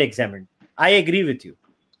their head examined. I agree with you.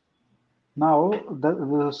 Now,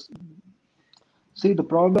 see, the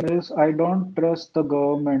problem is I don't trust the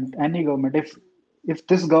government, any government. If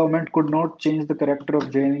this government could not change the character of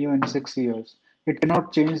JNU in 6 years, it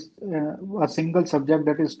cannot change a single subject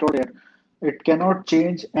that is taught here. It cannot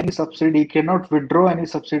change any subsidy, cannot withdraw any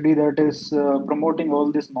subsidy that is promoting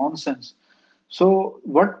all this nonsense. So,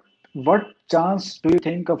 what chance do you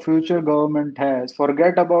think a future government has?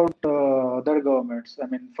 Forget about other governments. I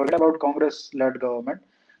mean, forget about Congress-led government.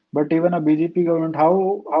 But even a BJP government,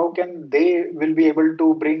 how can they will be able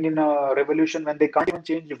to bring in a revolution when they can't even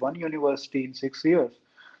change one university in 6 years?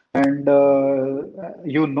 And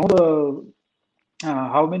you know the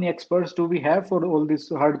how many experts do we have for all these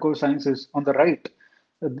hardcore sciences on the right?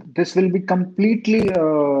 This will be completely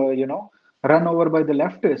run over by the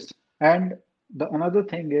leftists. And the another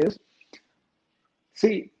thing is,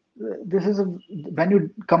 see, this is when you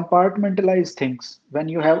compartmentalize things, when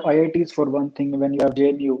you have IITs for one thing, when you have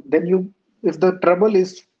JNU, then if the trouble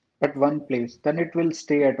is at one place, then it will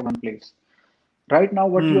stay at one place. Right now,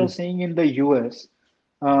 what you are Hmm. seeing in the US,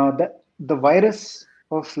 the virus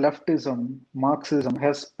of leftism, Marxism,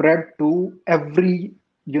 has spread to every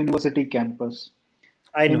university campus.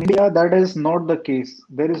 I In know. India, that is not the case.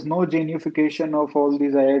 There is no genification of all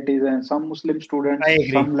these IITs, and some Muslim I students, some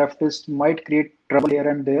agree. leftists might create trouble here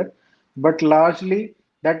and there, but largely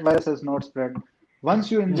that virus has not spread.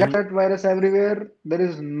 Once you inject Mhm. that virus everywhere, there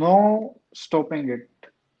is no stopping it.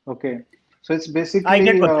 Okay, so it's I get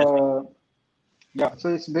basically what you're saying. yeah,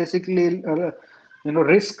 so it's basically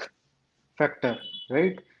risk factor,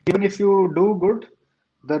 right? Even if you do good,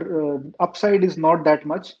 the upside is not that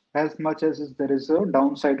much as there is a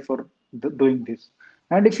downside for doing this.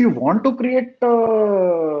 And if you want to create,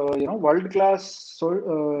 world class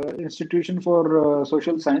institution for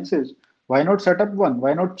social sciences, why not set up one?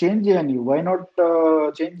 Why not change JNU? Why not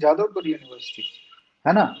change Jadavpur University?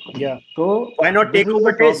 है ना? Yeah. So Why not this take is the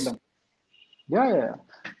over this? problem. Yeah, yeah, yeah.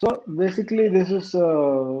 So basically, this is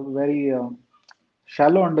very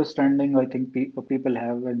shallow understanding I think people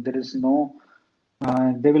have, and there is no,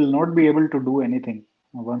 they will not be able to do anything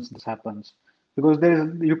once this happens because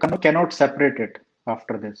you cannot separate it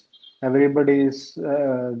after this. Everybody is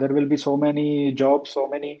there will be so many jobs, so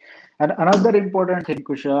many, and another important thing,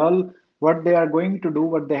 Kushal, what they are going to do,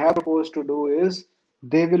 what they have proposed to do is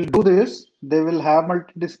they will do this. They will have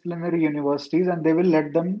multidisciplinary universities, and they will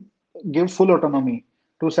let them give full autonomy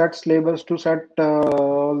to set syllabus, to set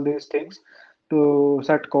all these things, to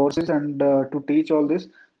set courses, and to teach all this.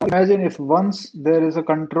 Imagine if once there is a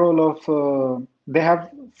control of, they have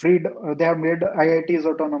made IITs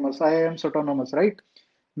autonomous, IIMs autonomous, right?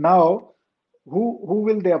 Now, who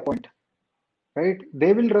will they appoint? Right?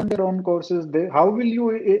 They will run their own courses. How will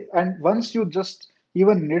you? And once you just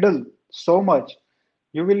even niddle so much,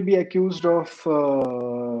 you will be accused of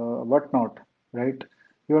whatnot, right?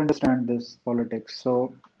 You understand this politics.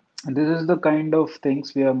 So this is the kind of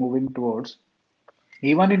things we are moving towards.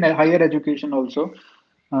 Even in higher education also,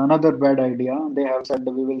 another bad idea. They have said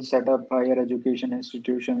that we will set up higher education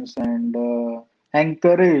institutions and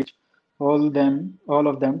encourage all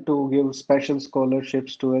of them to give special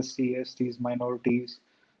scholarships to SC, STs, minorities,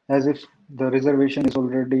 as if the reservation is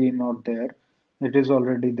already not there. It is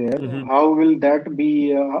already there. Mhm. How will that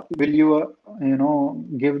be? Will you,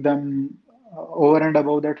 give them over and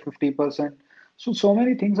above that 50%? So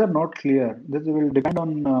many things are not clear. This will depend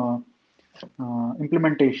on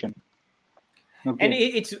implementation. And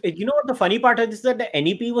Okay. you know what the funny part is that the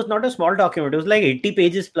NEP was not a small document. It was like 80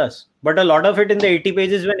 pages plus. But a lot of it in the 80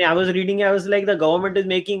 pages, when I was reading, I was like, the government is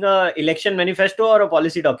making a election manifesto or a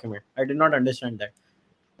policy document. I did not understand that.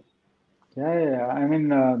 Yeah. I mean,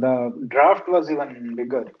 the draft was even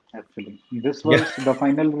bigger, actually. This Yeah. was the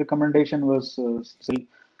final recommendation was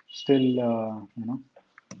still,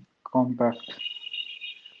 compact.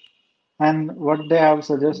 And what they have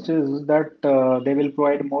suggested is that they will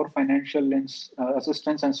provide more financial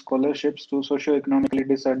assistance and scholarships to socioeconomically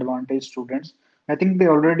disadvantaged students. I think they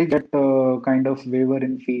already get kind of waiver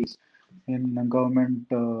in fees in government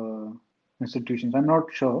institutions. I'm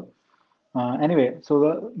not sure. Anyway, so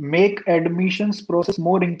the make admissions process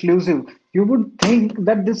more inclusive. You would think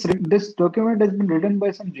that this document has been written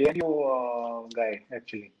by some JNU guy,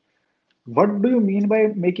 actually. What do you mean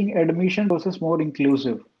by making admission process more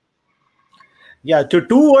inclusive? Yeah. To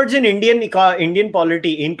two words in Indian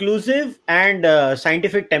polity, inclusive and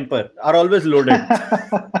scientific temper, are always loaded.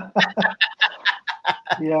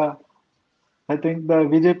 Yeah, I think the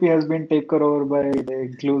BJP has been taken over by the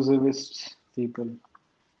inclusivist people.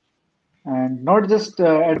 And not just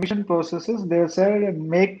admission processes, they said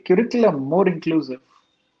make curriculum more inclusive.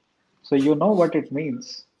 So you know what it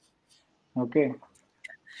means. Okay.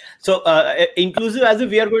 So, inclusive as if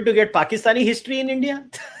we are going to get Pakistani history in India?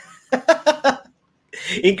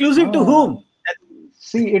 Inclusive to Ah, whom?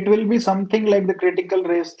 see, it will be something like the critical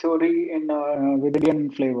race theory in with Indian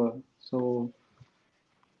flavor. So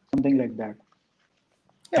something like that.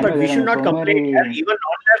 Yeah, but Anyway, we there should are not so complain here. many.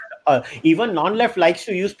 Even non-left likes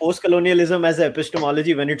to use post-colonialism as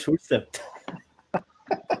epistemology when it suits them.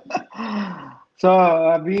 So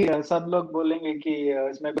अभी सब लोग बोलेंगे कि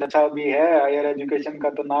इसमें कुछ अच्छा भी है, हायर एजुकेशन का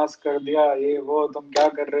तो नाश कर दिया, ये वो तुम क्या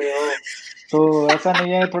कर रहे हो? तो ऐसा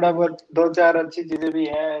नहीं है, थोड़ा बहुत दो चार अच्छी चीजें भी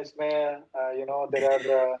हैं इसमें. There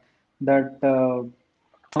are that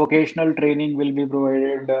vocational training will be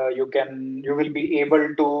provided. You will be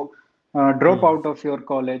able to drop Hmm. out of your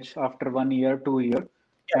college after 1 year, 2 year,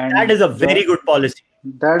 Yeah, that and is a very good policy.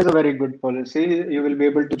 that is a very good policy. You will be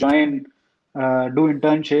able to join, do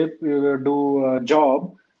internship, you will do a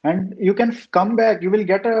job, and you can come back. You will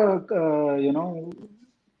get a,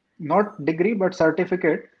 not degree but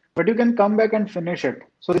certificate, but you can come back and finish it.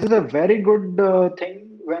 So this is a very good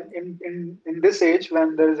thing when in this age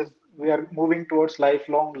when we are moving towards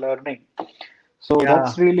lifelong learning. So Yeah.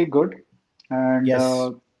 that's really good. And Yes.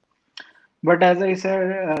 but as I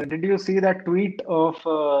said, did you see that tweet of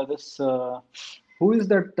this? Who is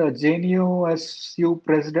that JNU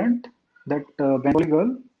president? That Bengali girl?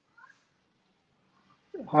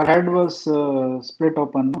 Her head was split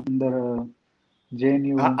open in the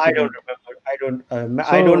JNU I don't incident. remember. I don't.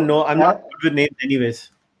 I don't So, know. I'm not good with names, anyways.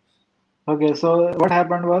 okay, so what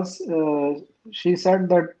happened was she said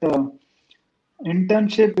that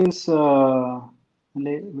internship is.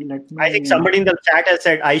 Let I think me. somebody in the chat has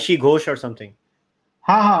said Aishi Ghosh or something.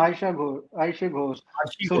 Aisha Ghosh. Aishi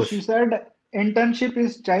So she Ghosh. said internship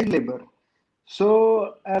is child labor. So,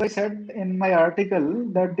 as I said in my article,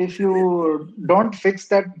 that if you don't fix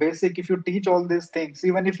that basic, if you teach all these things,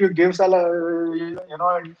 even if you give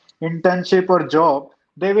internship or job,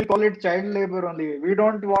 they will call it child labor only. We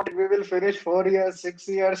don't want it. We will finish 4 years, 6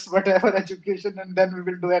 years, whatever education, and then we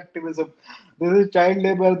will do activism. This is child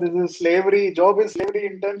labor. This is slavery. Job is slavery.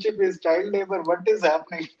 Internship is child labor. What is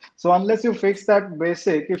happening? So, unless you fix that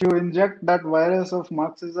basic, if you inject that virus of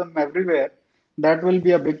Marxism everywhere, that will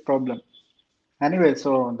be a big problem. Anyway,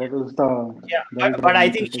 so that was Yeah, the but I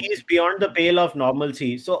government think she is strategy. beyond the pale of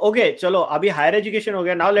normalcy. So okay, chalo, abhi higher education ho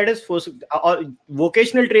gaya. Now let us force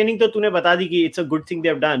vocational training. To तूने बता दी कि it's a good thing they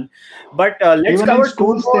have done, but let's Even in cover two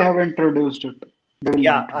schools, they more. have introduced it. They will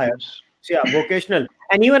Yeah, introduce. so yeah, vocational,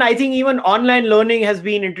 and even I think even online learning has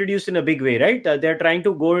been introduced in a big way, right? They're trying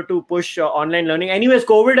to go to push online learning. Anyways,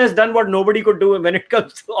 COVID has done what nobody could do when it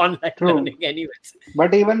comes to online True. learning. Anyways,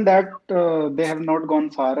 But even that, they have not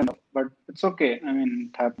gone far enough. But it's okay. I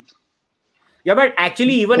mean, it happens. yeah, but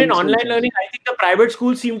actually, even in Things will online change. learning, I think the private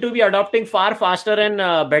schools seem to be adopting far faster and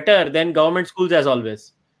better than government schools, as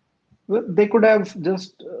always. Well, they could have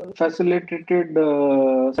just facilitated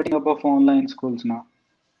setting up of online schools now.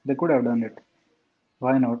 They could have done it.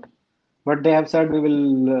 Why not? But they have said we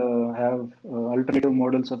will have alternative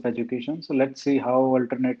models of education. So let's see how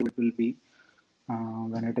alternative it will be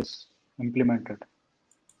when it is implemented.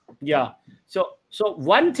 Yeah. So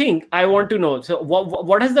one thing I want to know. So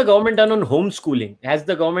what has the government done on homeschooling? Has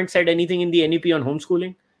the government said anything in the NEP on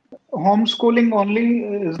homeschooling? Homeschooling only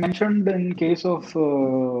is mentioned in case of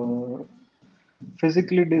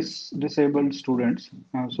physically disabled students.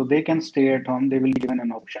 So they can stay at home. They will be given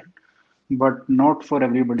an option, but not for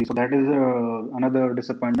everybody. So that is another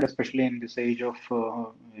disappointment, especially in this age of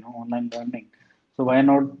online learning. So why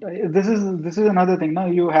not? This is another thing. Now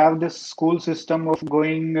you have this school system of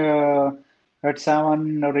going at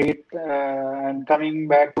 7 or 8 and coming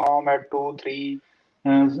back home at 2, 3.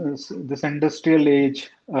 This industrial age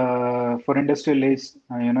for industrial age,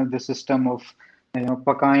 the system of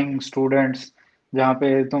पकाइंग students जहाँ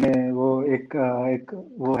पे तुम्हें वो एक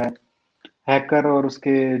वो है Hacker और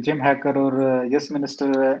उसके जिम हैकर और यस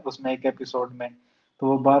मिनिस्टर है उसमें एक एपिसोड में तो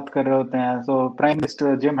वो बात कर रहे होते हैं so prime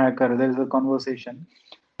minister Jim Hacker there is a conversation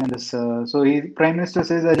and this so he prime minister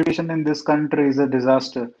says education in this country is a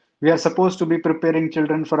disaster. We are supposed to be preparing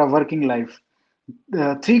children for a working life.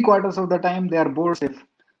 3 quarters of the time they are bored stiff.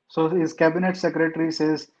 So his cabinet secretary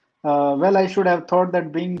says, well, I should have thought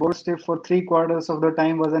that being bored stiff for 3 quarters of the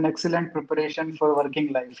time was an excellent preparation for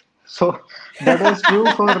working life. So that was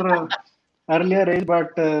true for earlier age,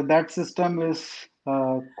 but that system is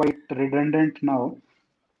quite redundant now.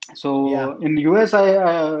 Yeah. So in US,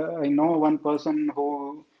 I know one person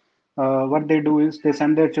who what they do is they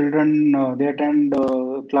send their children, they attend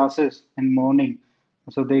classes in morning.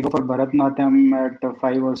 So they go for Bharatnatyam at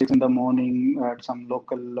 5 or 6 in the morning at some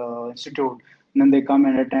local institute. And then they come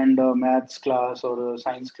and attend a maths class or a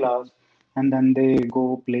science class, and then they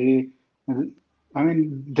go play. I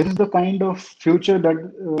mean, this is the kind of future that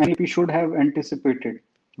NEP should have anticipated.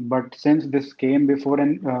 But since this came before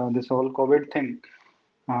and this whole COVID thing,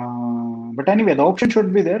 but anyway, the option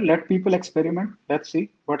should be there. Let people experiment. Let's see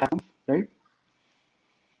what happens, right?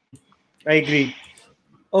 I agree.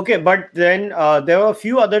 Okay, but then there were a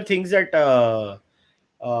few other things that okay,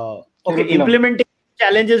 Curriculum. implementing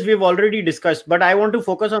challenges we've already discussed, but I want to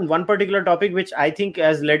focus on one particular topic which I think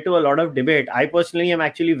has led to a lot of debate. I personally am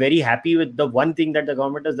actually very happy with the one thing that the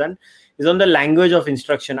government has done is on the language of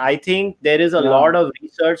instruction. I think there is a Yeah, lot of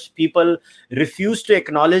research. People refuse to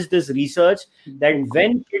acknowledge this research that बिल्कुल.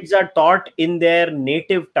 when kids are taught in their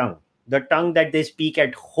native tongue, the tongue that they speak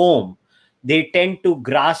at home, they tend to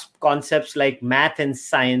grasp concepts like math and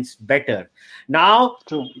science better. Now,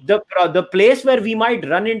 True. the place where we might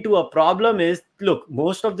run into a problem is, look,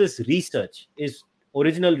 most of this research is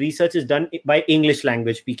original research is done by English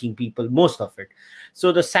language speaking people, most of it.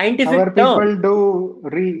 So the Our scientific term, people do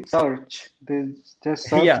research. They just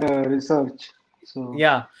search yeah, the research. So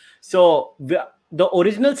yeah. So the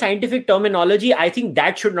original scientific terminology, I think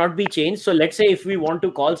that should not be changed. So let's say if we want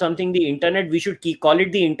to call something the internet, we should call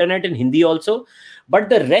it the internet in Hindi also. But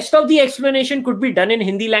the rest of the explanation could be done in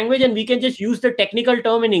Hindi language, and we can just use the technical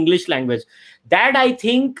term in English language. That I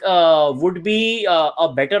think would be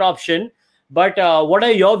a better option. But what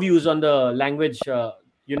are your views on the language?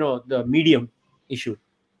 The medium issue.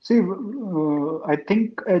 see, I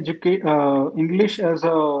think English as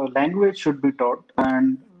a language should be taught.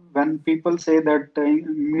 And when people say that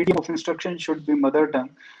medium of instruction should be mother tongue,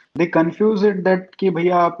 they confuse it that कि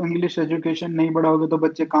भैया आप English education नहीं बढ़ाओगे तो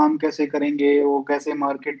बच्चे काम कैसे करेंगे वो कैसे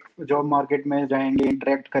मार्केट जॉब मार्केट में जाएंगे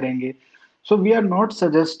इंटरेक्ट करेंगे so we are not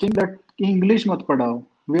suggesting that English मत पढ़ाओ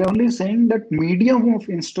we are only saying that medium of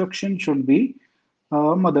instruction should be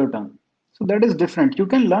mother tongue. So that is different. You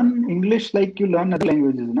can learn English like you learn other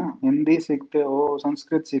languages ना हिंदी सीखते हो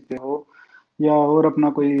संस्कृत सीखते हो या और अपना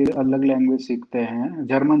कोई अलग लैंग्वेज सीखते हैं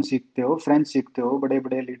जर्मन सीखते हो फ्रेंच सीखते हो बड़े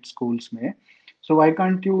बड़े elite schools में. So why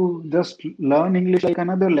can't you just learn English like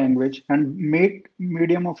another language and make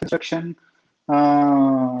medium of instruction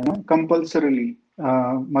compulsorily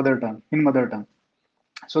mother tongue in mother tongue?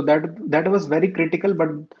 So that was very critical, but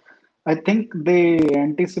I think they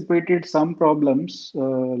anticipated some problems, a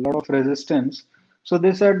lot of resistance. So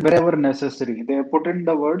they said wherever necessary. They put in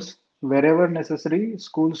the words wherever necessary,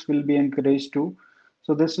 schools will be encouraged to.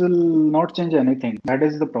 So this will not change anything. That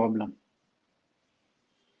is the problem.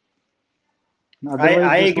 Otherwise,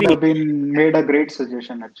 I this would agree. have been made a great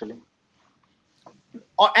suggestion actually.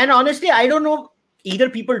 And honestly, I don't know, either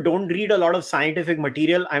people don't read a lot of scientific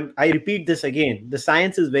material. I repeat this again, the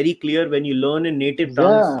science is very clear. When you learn in native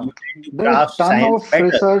tongues, Yeah, you tend to there is grasp ton science of better.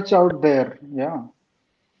 research out there. Yeah.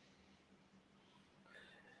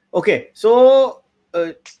 Okay, so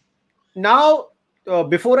now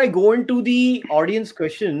before I go into the audience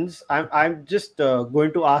questions, I'm just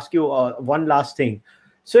going to ask you one last thing.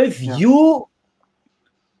 So if Yeah.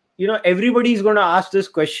 everybody's going to ask this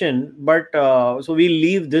question, but so we'll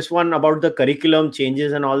leave this one about the curriculum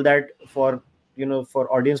changes and all that for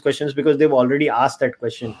for audience questions, because they've already asked that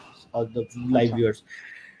question, the live Acha. viewers.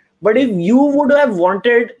 But if you would have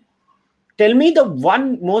wanted, tell me the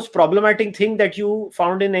one most problematic thing that you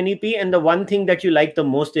found in NEP and the one thing that you like the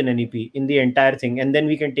most in NEP in the entire thing, and then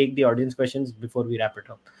we can take the audience questions before we wrap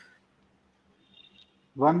it up.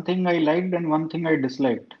 One thing I liked and one thing I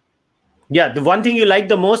disliked. Yeah, the one thing you like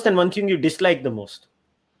the most and one thing you dislike the most.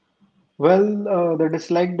 Well, the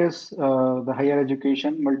disliked is the higher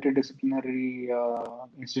education, multidisciplinary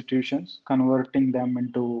institutions, converting them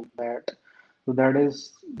into that. So that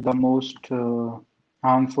is the most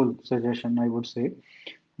harmful suggestion, I would say.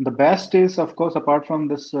 The best is, of course, apart from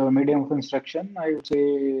this medium of instruction, I would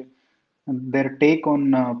say their take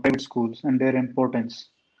on private schools and their importance.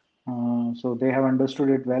 So they have understood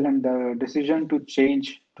it well, and the decision to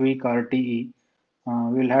tweak RTE,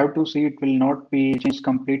 we'll have to see. It will not be changed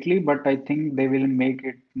completely, but I think they will make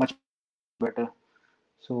it much better.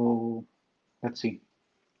 So let's see.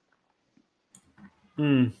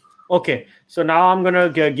 Okay, so now I'm gonna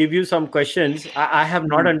give you some questions. I have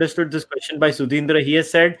not Hmm. understood this question by Sudhindra. He has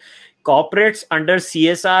said corporates under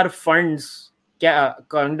CSR funds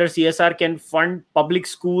under CSR can fund public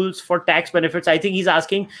schools for tax benefits. I think he's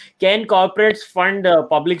asking, can corporates fund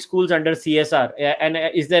public schools under CSR? And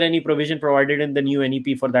is there any provision provided in the new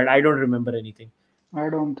NEP for that? I don't remember anything. I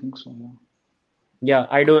don't think so. Yeah. Yeah,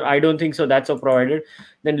 I don't think so. That's a provided.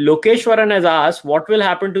 Then Lokeshwaran has asked, what will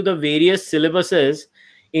happen to the various syllabuses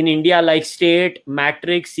in India, like state,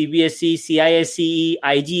 matrix, CBSE, CISCE,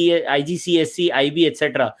 IG, IGCSE, IB,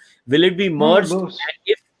 etc.? Will it be No, merged? those. And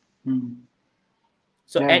if Hmm.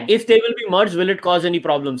 so, Yeah, and yeah. if they will be merged, will it cause any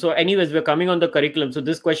problem? So, anyways, we're coming on the curriculum. So,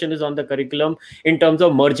 this question is on the curriculum in terms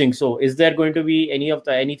of merging. So, is there going to be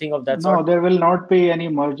anything of that No, sort? there will not be any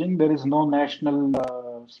merging. There is no national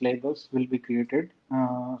syllabus will be created.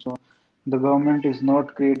 So the government is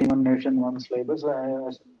not creating one nation, one syllabus.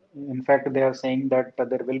 In fact, they are saying that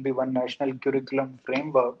there will be one national curriculum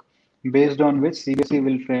framework based on which CBSE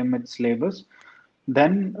will frame its syllabus.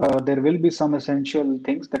 Then there will be some essential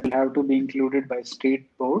things that will have to be included by state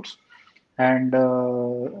boards, and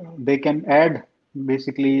they can add,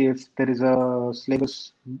 basically, if there is a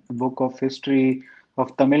syllabus book of history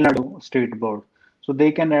of Tamil Nadu state board, so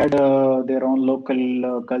they can add their own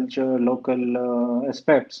local culture, local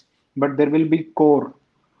aspects, but there will be core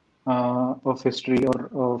of history or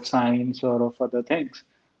of science or of other things.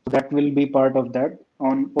 So that will be part of that.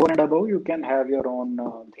 On over and above, you can have your own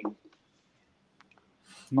thing.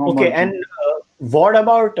 No Okay, and merging. what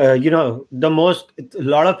about the most? A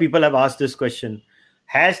lot of people have asked this question.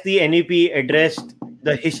 Has the NEP addressed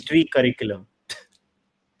the history curriculum?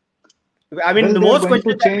 I mean, Well, the they are most going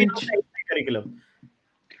to questions have been on change. the history curriculum.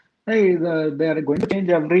 Hey, they are going to change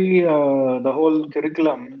the whole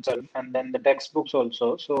curriculum itself, and then the textbooks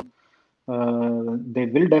also. So they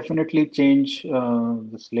will definitely change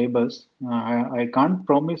the syllabus. I can't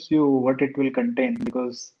promise you what it will contain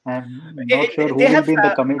because I'm not sure who They will have, be in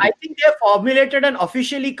the I committee. think, they have formulated an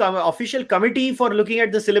official committee for looking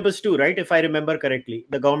at the syllabus too, right? If I remember correctly,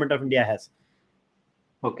 the government of India has.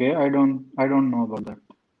 Okay, I don't know about that.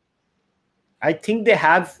 I think they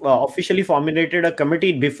have officially formulated a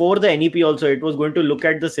committee before the NEP. Also, it was going to look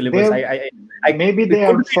at the They syllabus. have, maybe It they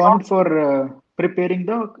could have be wrong. fund for preparing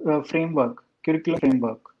the framework, curriculum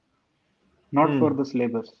framework, not for Hmm. the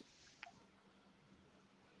syllabus.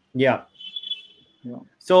 Yeah. Yeah.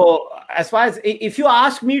 So, as far as, if you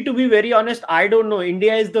ask me, to be very honest, I don't know.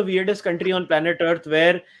 India is the weirdest country on planet Earth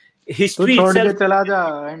where तू history छोड़ itself. के चला जा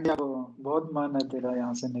India को बहुत मन है तेरा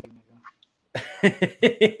यहाँ से निकलने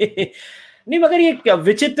नहीं, मगर ये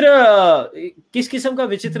विचित्र, किस किस्म का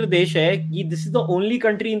विचित्र देश है कि this is the only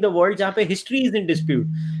country in the world जहां पे हिस्ट्री इज इन डिस्प्यूट.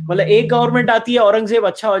 मतलब एक गवर्नमेंट आती है, औरंगजेब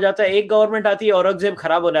अच्छा हो जाता है, एक गवर्नमेंट आती है, औरंगजेब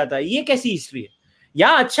खराब हो जाता है. ये कैसी हिस्ट्री है?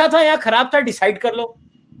 यहाँ अच्छा था यहाँ खराब था, डिसाइड कर लो.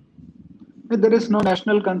 There is no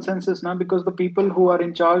national consensus now because the people who are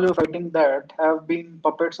in charge of fighting that have been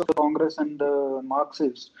puppets of the Congress and the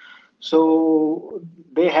Marxists. So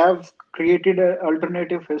they have created an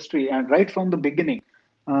alternative history, and right from the beginning,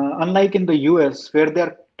 unlike in the US, where they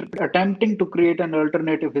are attempting to create an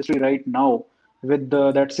alternative history right now with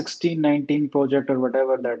that 1619 project or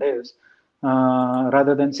whatever that is,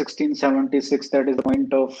 rather than 1676, that is the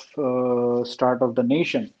point of start of the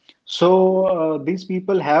nation. So these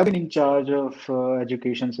people have been in charge of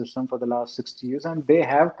education system for the last 60 years, and they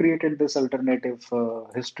have created this alternative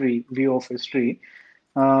history view of history.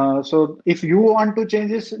 So if you want to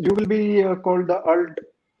change this, you will be called the alt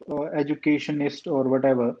educationist or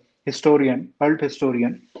whatever historian, alt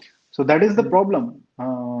historian. So that is the problem.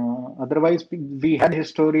 Otherwise, we had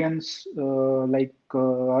historians like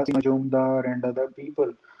Asim Majumdar and other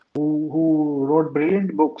people who wrote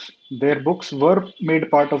brilliant books. Their books were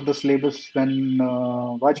made part of the syllabus when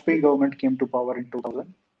Vajpayee government came to power in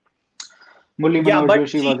 2000. Mulli Yeah, Manohar but Joshi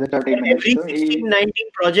see, was the for study every minister. He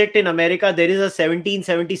 1619 project in America, there is a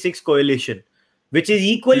 1776 coalition, which is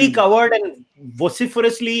equally hmm, covered and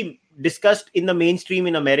vociferously discussed in the mainstream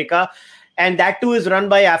in America. And that too is run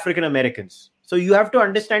by African Americans. So you have to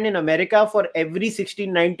understand, in America, for every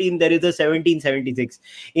 1619, there is a 1776.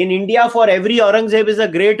 In India, for every Aurangzeb is a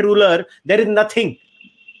great ruler, there is nothing.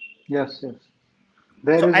 yes, yes.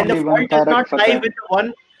 There So, is and the only one fault does Tarak not lie Fateh. with the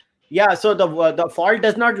one. Yeah, so the fault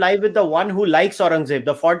does not lie with the one who likes Aurangzeb.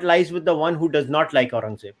 The fault lies with the one who does not like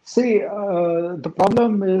Aurangzeb. See, the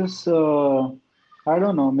problem is, I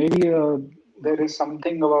don't know, maybe there is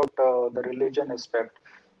something about the religion aspect.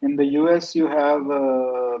 In the US, you have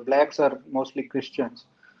blacks are mostly Christians.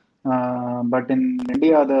 But in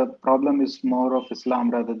India, the problem is more of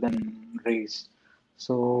Islam rather than race.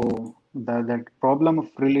 So that problem of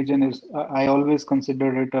religion is, I always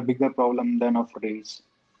consider it a bigger problem than of race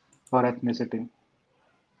or ethnicity.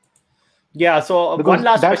 Yeah. So one Because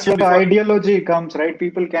last that's question where the before. ideology comes, right?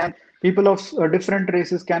 People of different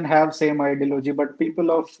races can have same ideology, but people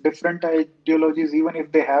of different ideologies, even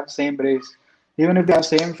if they have same race, even if they have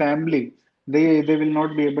same family, they will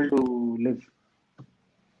not be able to live.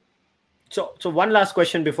 So one last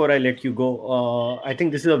question before I let you go. I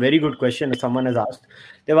think this is a very good question someone has asked.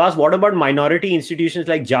 They've asked, what about minority institutions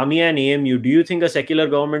like Jamia and AMU? Do you think a secular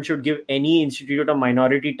government should give any institute a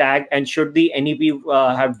minority tag, and should the NEP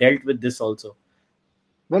have dealt with this also?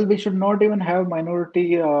 Well, we should not even have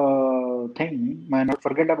minority thing.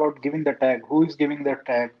 Forget about giving the tag. Who is giving the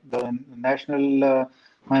tag? The National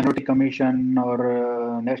Minority Commission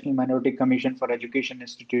or National Minority Commission for Education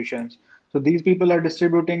Institutions. So these people are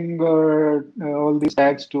distributing all these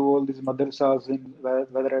tags to all these madrasas,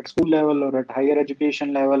 whether at school level or at higher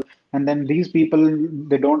education level. And then these people,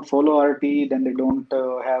 they don't follow RT, then they don't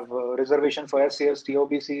have reservation for SC, ST,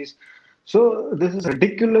 OBCs. So this is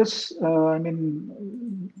ridiculous. I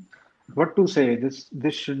mean, what to say? This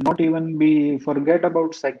should not even be. Forget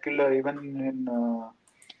about secular. Even in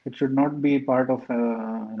it should not be part of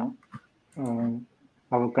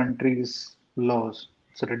our country's laws.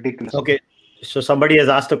 It's ridiculous. Okay. So somebody has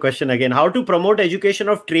asked a question again: how to promote education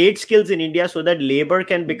of trade skills in India so that labor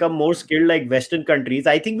can become more skilled like Western countries?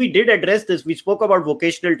 I think we did address this. We spoke about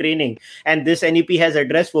vocational training, and this NEP has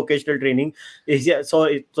addressed vocational training. So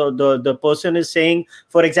the person is saying,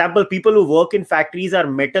 for example, people who work in factories are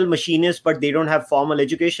metal machinists, but they don't have formal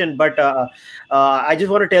education. But I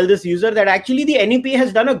just want to tell this user that actually the NEP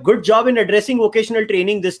has done a good job in addressing vocational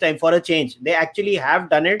training this time for a change. They actually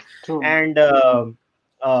have done it, True. and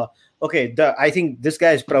uh, okay, I think this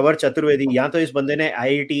guy is Pravar Chaturvedi. यहाँ तो इस बंदे ने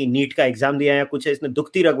IIT NEET का exam दिया है कुछ है, इसने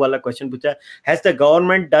दुखती रग वाला क्वेश्चन पूछा. Has the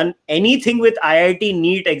government done anything with IIT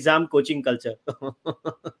NEET exam coaching culture?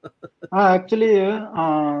 Actually,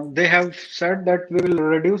 they have said that we will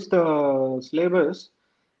reduce the syllabus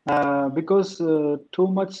because too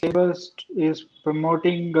much syllabus is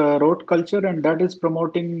promoting rote culture, and that is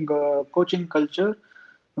promoting coaching culture,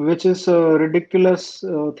 which is a ridiculous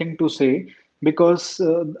thing to say because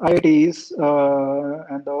IITs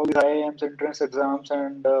and all the IIMs entrance exams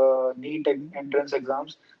and NEET entrance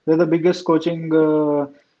exams, they're the biggest coaching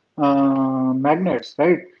magnets,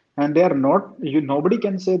 right? And they are not. Nobody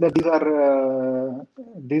can say that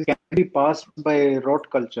these can be passed by rote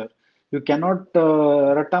culture. You cannot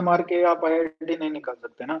ratta maar ke aap IIT nahi nikal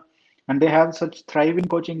sakte na. And they have such thriving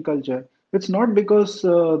coaching culture. It's not because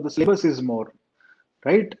the syllabus is more,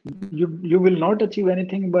 right? You will not achieve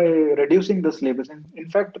anything by reducing the syllabus. In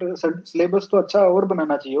fact, syllabus to अच्छा और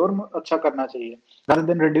बनाना चाहिए और अच्छा करना चाहिए rather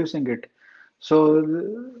than reducing it. So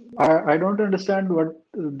I don't understand what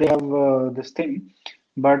they have this thing.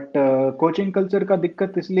 But coaching culture का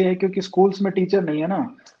दिक्कत इसलिए है क्योंकि स्कूल्स में टीचर नहीं है ना,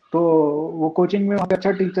 तो वो कोचिंग में वहाँ पे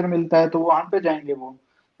अच्छा टीचर मिलता है तो वहां पे जाएंगे वो।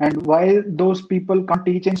 And why those people can't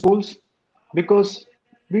teach in schools? Because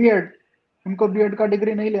BEd, उनको बीएड का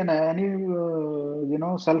डिग्री नहीं लेना है।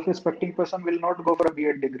 Any self respecting person will not go for a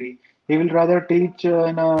BEd degree, he will rather teach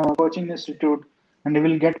in a coaching institute and he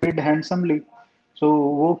will get paid handsomely. So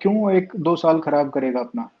वो क्यों 1-2 साल खराब करेगा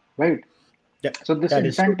अपना, right? That, So this that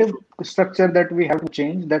is so incentive true. structure that we have to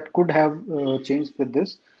change, that could have changed with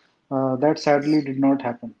this, that sadly did not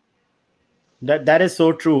happen. That is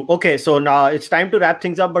so true. Okay, so now it's time to wrap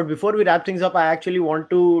things up. But before we wrap things up, I actually want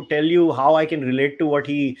to tell you how I can relate to what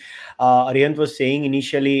Arihant was saying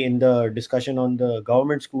initially in the discussion on the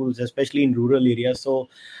government schools, especially in rural areas. So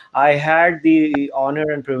I had the honor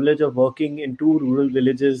and privilege of working in 2 rural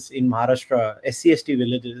villages in Maharashtra, SC/ST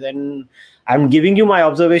villages, and I'm giving you my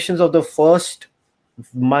observations of the first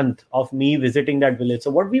month of me visiting that village.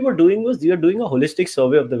 So what we were doing was we were doing a holistic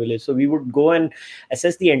survey of the village. So we would go and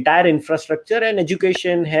assess the entire infrastructure, and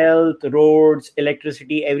education, health, roads,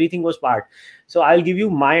 electricity, everything was part. So I'll give you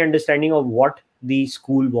my understanding of what the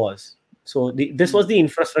school was. So this was the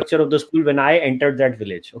infrastructure of the school when I entered that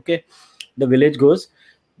village. Okay, the village goes.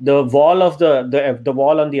 The wall of the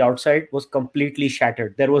wall on the outside was completely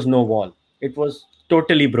shattered. There was no wall. It was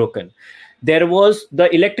totally broken. There was the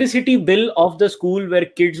electricity bill of the school where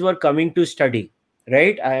kids were coming to study.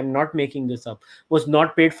 Right, I am not making this up. Was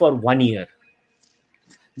not paid for 1 year.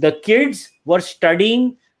 The kids were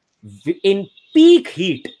studying in peak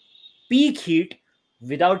heat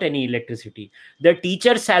without any electricity. The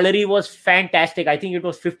teacher salary was fantastic. I think it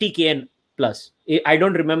was 50K and plus. I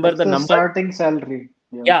don't remember That's the the number. starting salary.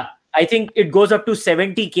 Yeah. Yeah, I think it goes up to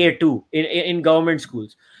 70K too in government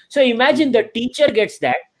schools. So imagine the teacher gets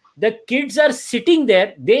that. The kids are sitting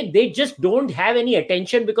there. They just don't have any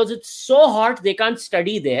attention because it's so hot. They can't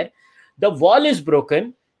study there. The wall is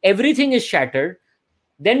broken. Everything is shattered.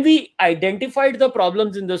 Then we identified the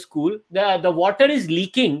problems in the school. The water is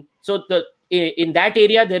leaking. So in that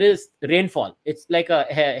area there is rainfall. It's like a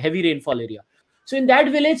heavy rainfall area. So in that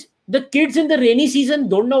village, the kids in the rainy season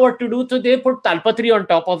don't know what to do, so they put talpatri on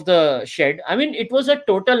top of the shed. I mean, it was a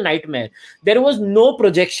total nightmare. There was no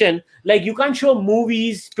projection. Like, you can't show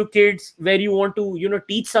movies to kids where you want to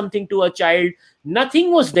teach something to a child.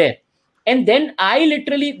 Nothing was there. And then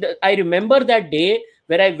I remember that day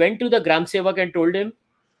where I went to the gram sevak and told him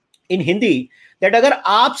in Hindi that अगर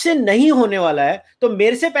आपसे नहीं होने वाला है तो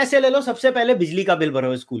मेरे से पैसे ले लो, सबसे पहले बिजली का बिल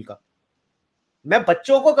भरो स्कूल का। मैं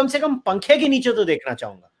बच्चों को कम से कम पंखे के नीचे तो देखना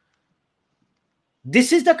चाहूंगा।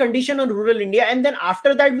 This is the condition on rural India, and then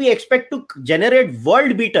after that we expect to generate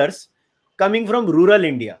world beaters coming from rural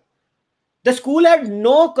India. The school had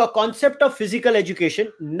no concept of physical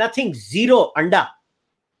education, nothing, zero, anda.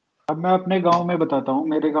 अब मैं अपने गांव में बताता हूँ,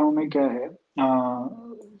 मेरे गांव में क्या है।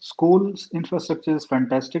 Schools infrastructure is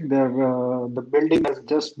fantastic. The building has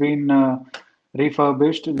just been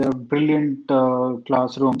refurbished. There are brilliant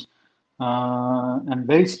classrooms and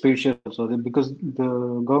very spacious also, because the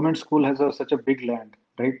government school has such a big land,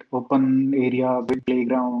 right? Open area, big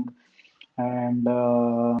playground, and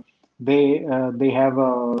they have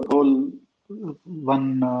a whole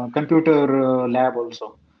one computer lab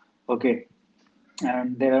also. Okay,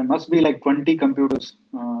 and there must be like 20 computers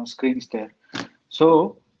screens there.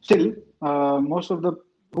 So still, most of the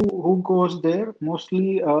who goes there,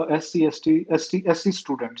 mostly SC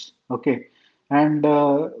students. Okay, and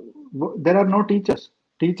there are no teachers.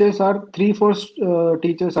 Teachers are 3-4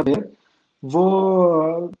 teachers are there.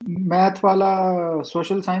 वो math वाला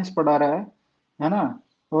social science पढ़ा रहा है ना?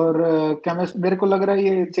 और chemist, मेरे को लग रहा है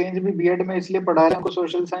ये चेंज भी बीएड में इसलिए पढ़ा रहे हैं उनको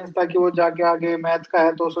सोशल साइंस, ताकि वो जाके आगे मैथ का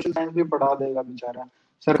है तो सोशल साइंस भी पढ़ा देगा बेचारा।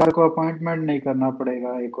 सरकार को अपॉइंटमेंट नहीं करना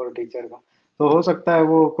पड़ेगा एक और टीचर का, तो हो सकता है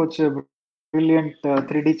वो कुछ ब्रिलियंट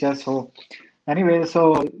 3D चेस हो। एनीवे,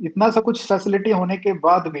 सो इतना सब कुछ फैसिलिटी होने के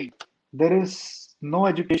बाद भी देयर इज नो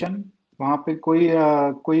एजुकेशन। वहाँ पे कोई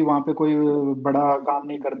वहाँ पे कोई बड़ा काम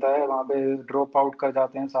नहीं करता है, वहाँ पे ड्रॉप आउट कर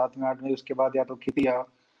जाते हैं 7वें 8वें, उसके बाद या तो खेती या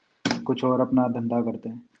कुछ और अपना धंधा करते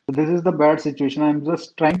हैं। तो this is the bad situation. I am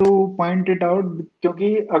just trying two point it out,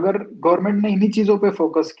 क्योंकि अगर गवर्नमेंट ने इन्हीं चीजों पे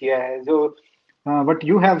फोकस किया है जो व्हाट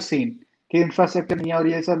यू हैव सीन कि इंफ्रास्ट्रक्चर नहीं है और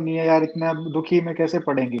ये सब नहीं है, यार इतना दुखी में कैसे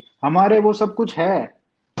पढ़ेंगे। हमारे वो सब कुछ है,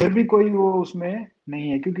 फिर भी कोई वो उसमें नहीं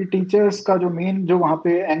है, क्योंकि टीचर्स का जो मेन जो वहाँ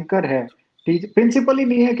पे एंकर है, प्रिंसिपल ही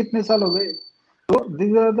नहीं है, कितने साल हो गए। तो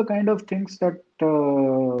these are the kind of things that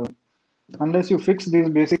unless you fix these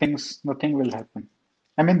basic things, nothing will happen.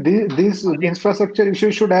 I mean, these infrastructure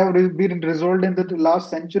issues should have been resolved in the last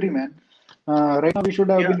century, man. Right now we should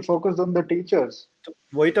have been focused on the teachers. तो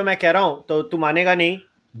वही तो मैं कह रहा हूँ, तो तू मानेगा नहीं,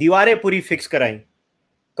 दीवारें पूरी फिक्स कराई,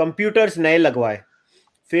 कंप्यूटर्स नए लगवाए,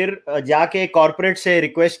 फिर जाके कॉर्पोरेट से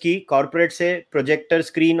रिक्वेस्ट की, कॉर्पोरेट से प्रोजेक्टर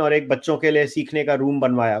स्क्रीन और एक बच्चों के लिए सीखने का रूम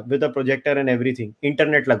बनवाया with a projector and everything,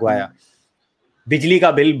 internet लगवाया, बिजली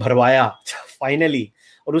का बिल भरवाया फाइनली,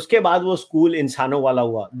 और उसके बाद वो स्कूल इंसानों वाला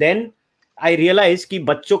हुआ. देन आई रियलाइज कि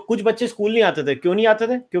कुछ बच्चे स्कूल नहीं आते थे. क्यों नहीं आते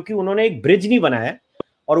थे? क्योंकि उन्होंने एक ब्रिज नहीं बनाया,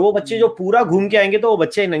 और वो बच्चे जो पूरा घूम के आएंगे तो वो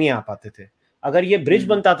बच्चे नहीं आ पाते थे. अगर ये ब्रिज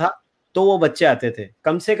बनता था तो वो बच्चे आते थे.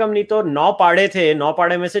 कम से कम नहीं तो 9 पाड़े थे, 9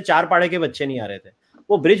 पाड़े में से 4 पाड़े के बच्चे नहीं आ रहे थे.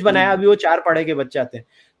 वो ब्रिज बनाया, अभी वो 4 पाड़े के बच्चे आते हैं.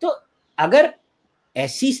 तो अगर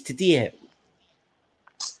ऐसी स्थिति है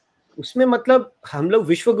उसमें, मतलब हम लोग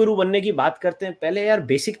विश्व गुरु बनने की बात करते हैं, पहले यार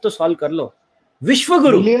बेसिक तो सॉल्व कर लो. विश्व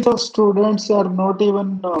गुरु. Millions of students are not even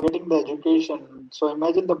getting the education. So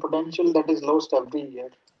imagine the potential that is lost every year.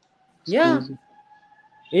 It's Yeah. crazy.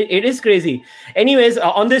 It is crazy. Anyways,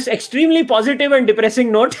 on this extremely positive and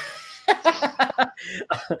depressing note,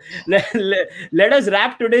 let us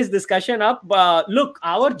wrap today's discussion up. Look,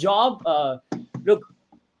 our job, look,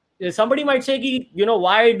 somebody might say,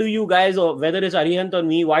 why do you guys, or whether it's Arihant or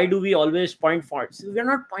me, why do we always point faults? We're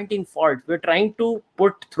not pointing faults. We're trying to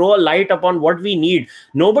throw a light upon what we need.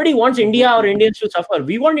 Nobody wants India or Indians to suffer.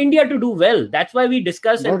 We want India to do well. That's why we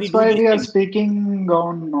discuss and we do That's why these we are things. speaking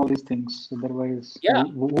on all these things. Otherwise, Yeah.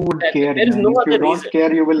 who would care? There is no If other you don't reason.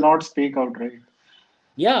 care, you will not speak out, right?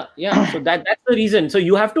 Yeah. So that's the reason. So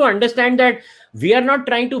you have to understand that we are not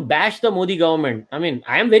trying to bash the Modi government. I mean,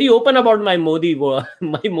 I am very open about my Modi vote.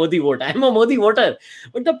 I am a Modi voter.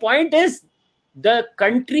 But the point is, the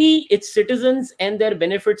country, its citizens and their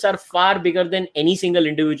benefits are far bigger than any single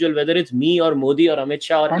individual, whether it's me or Modi or Amit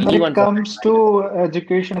Shah or And when anyone. it comes to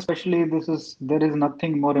education, especially, there is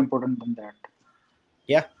nothing more important than that.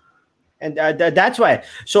 Yeah. And that's why.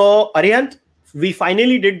 So, Arihant, we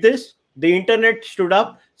finally did this. The internet stood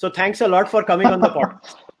up. So thanks a lot for coming on the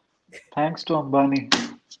podcast. Thanks to Ambani.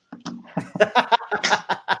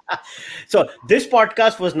 So this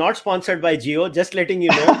podcast was not sponsored by Jio, just letting you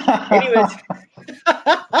know.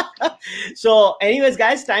 Anyways,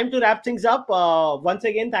 guys, time to wrap things up. Once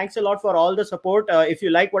again, thanks a lot for all the support. If you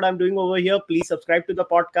like what I'm doing over here, please subscribe to the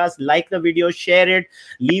podcast, like the video, share it,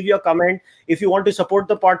 leave your comment. If you want to support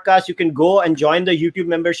the podcast, you can go and join the YouTube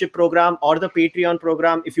membership program or the Patreon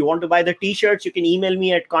program. If you want to buy the t-shirts, you can email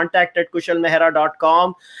me at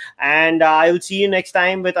contact@kushalmehra.com. And I will see you next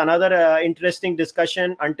time with another interesting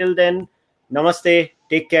discussion. Until then, namaste,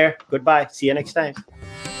 take care, goodbye, see you next time.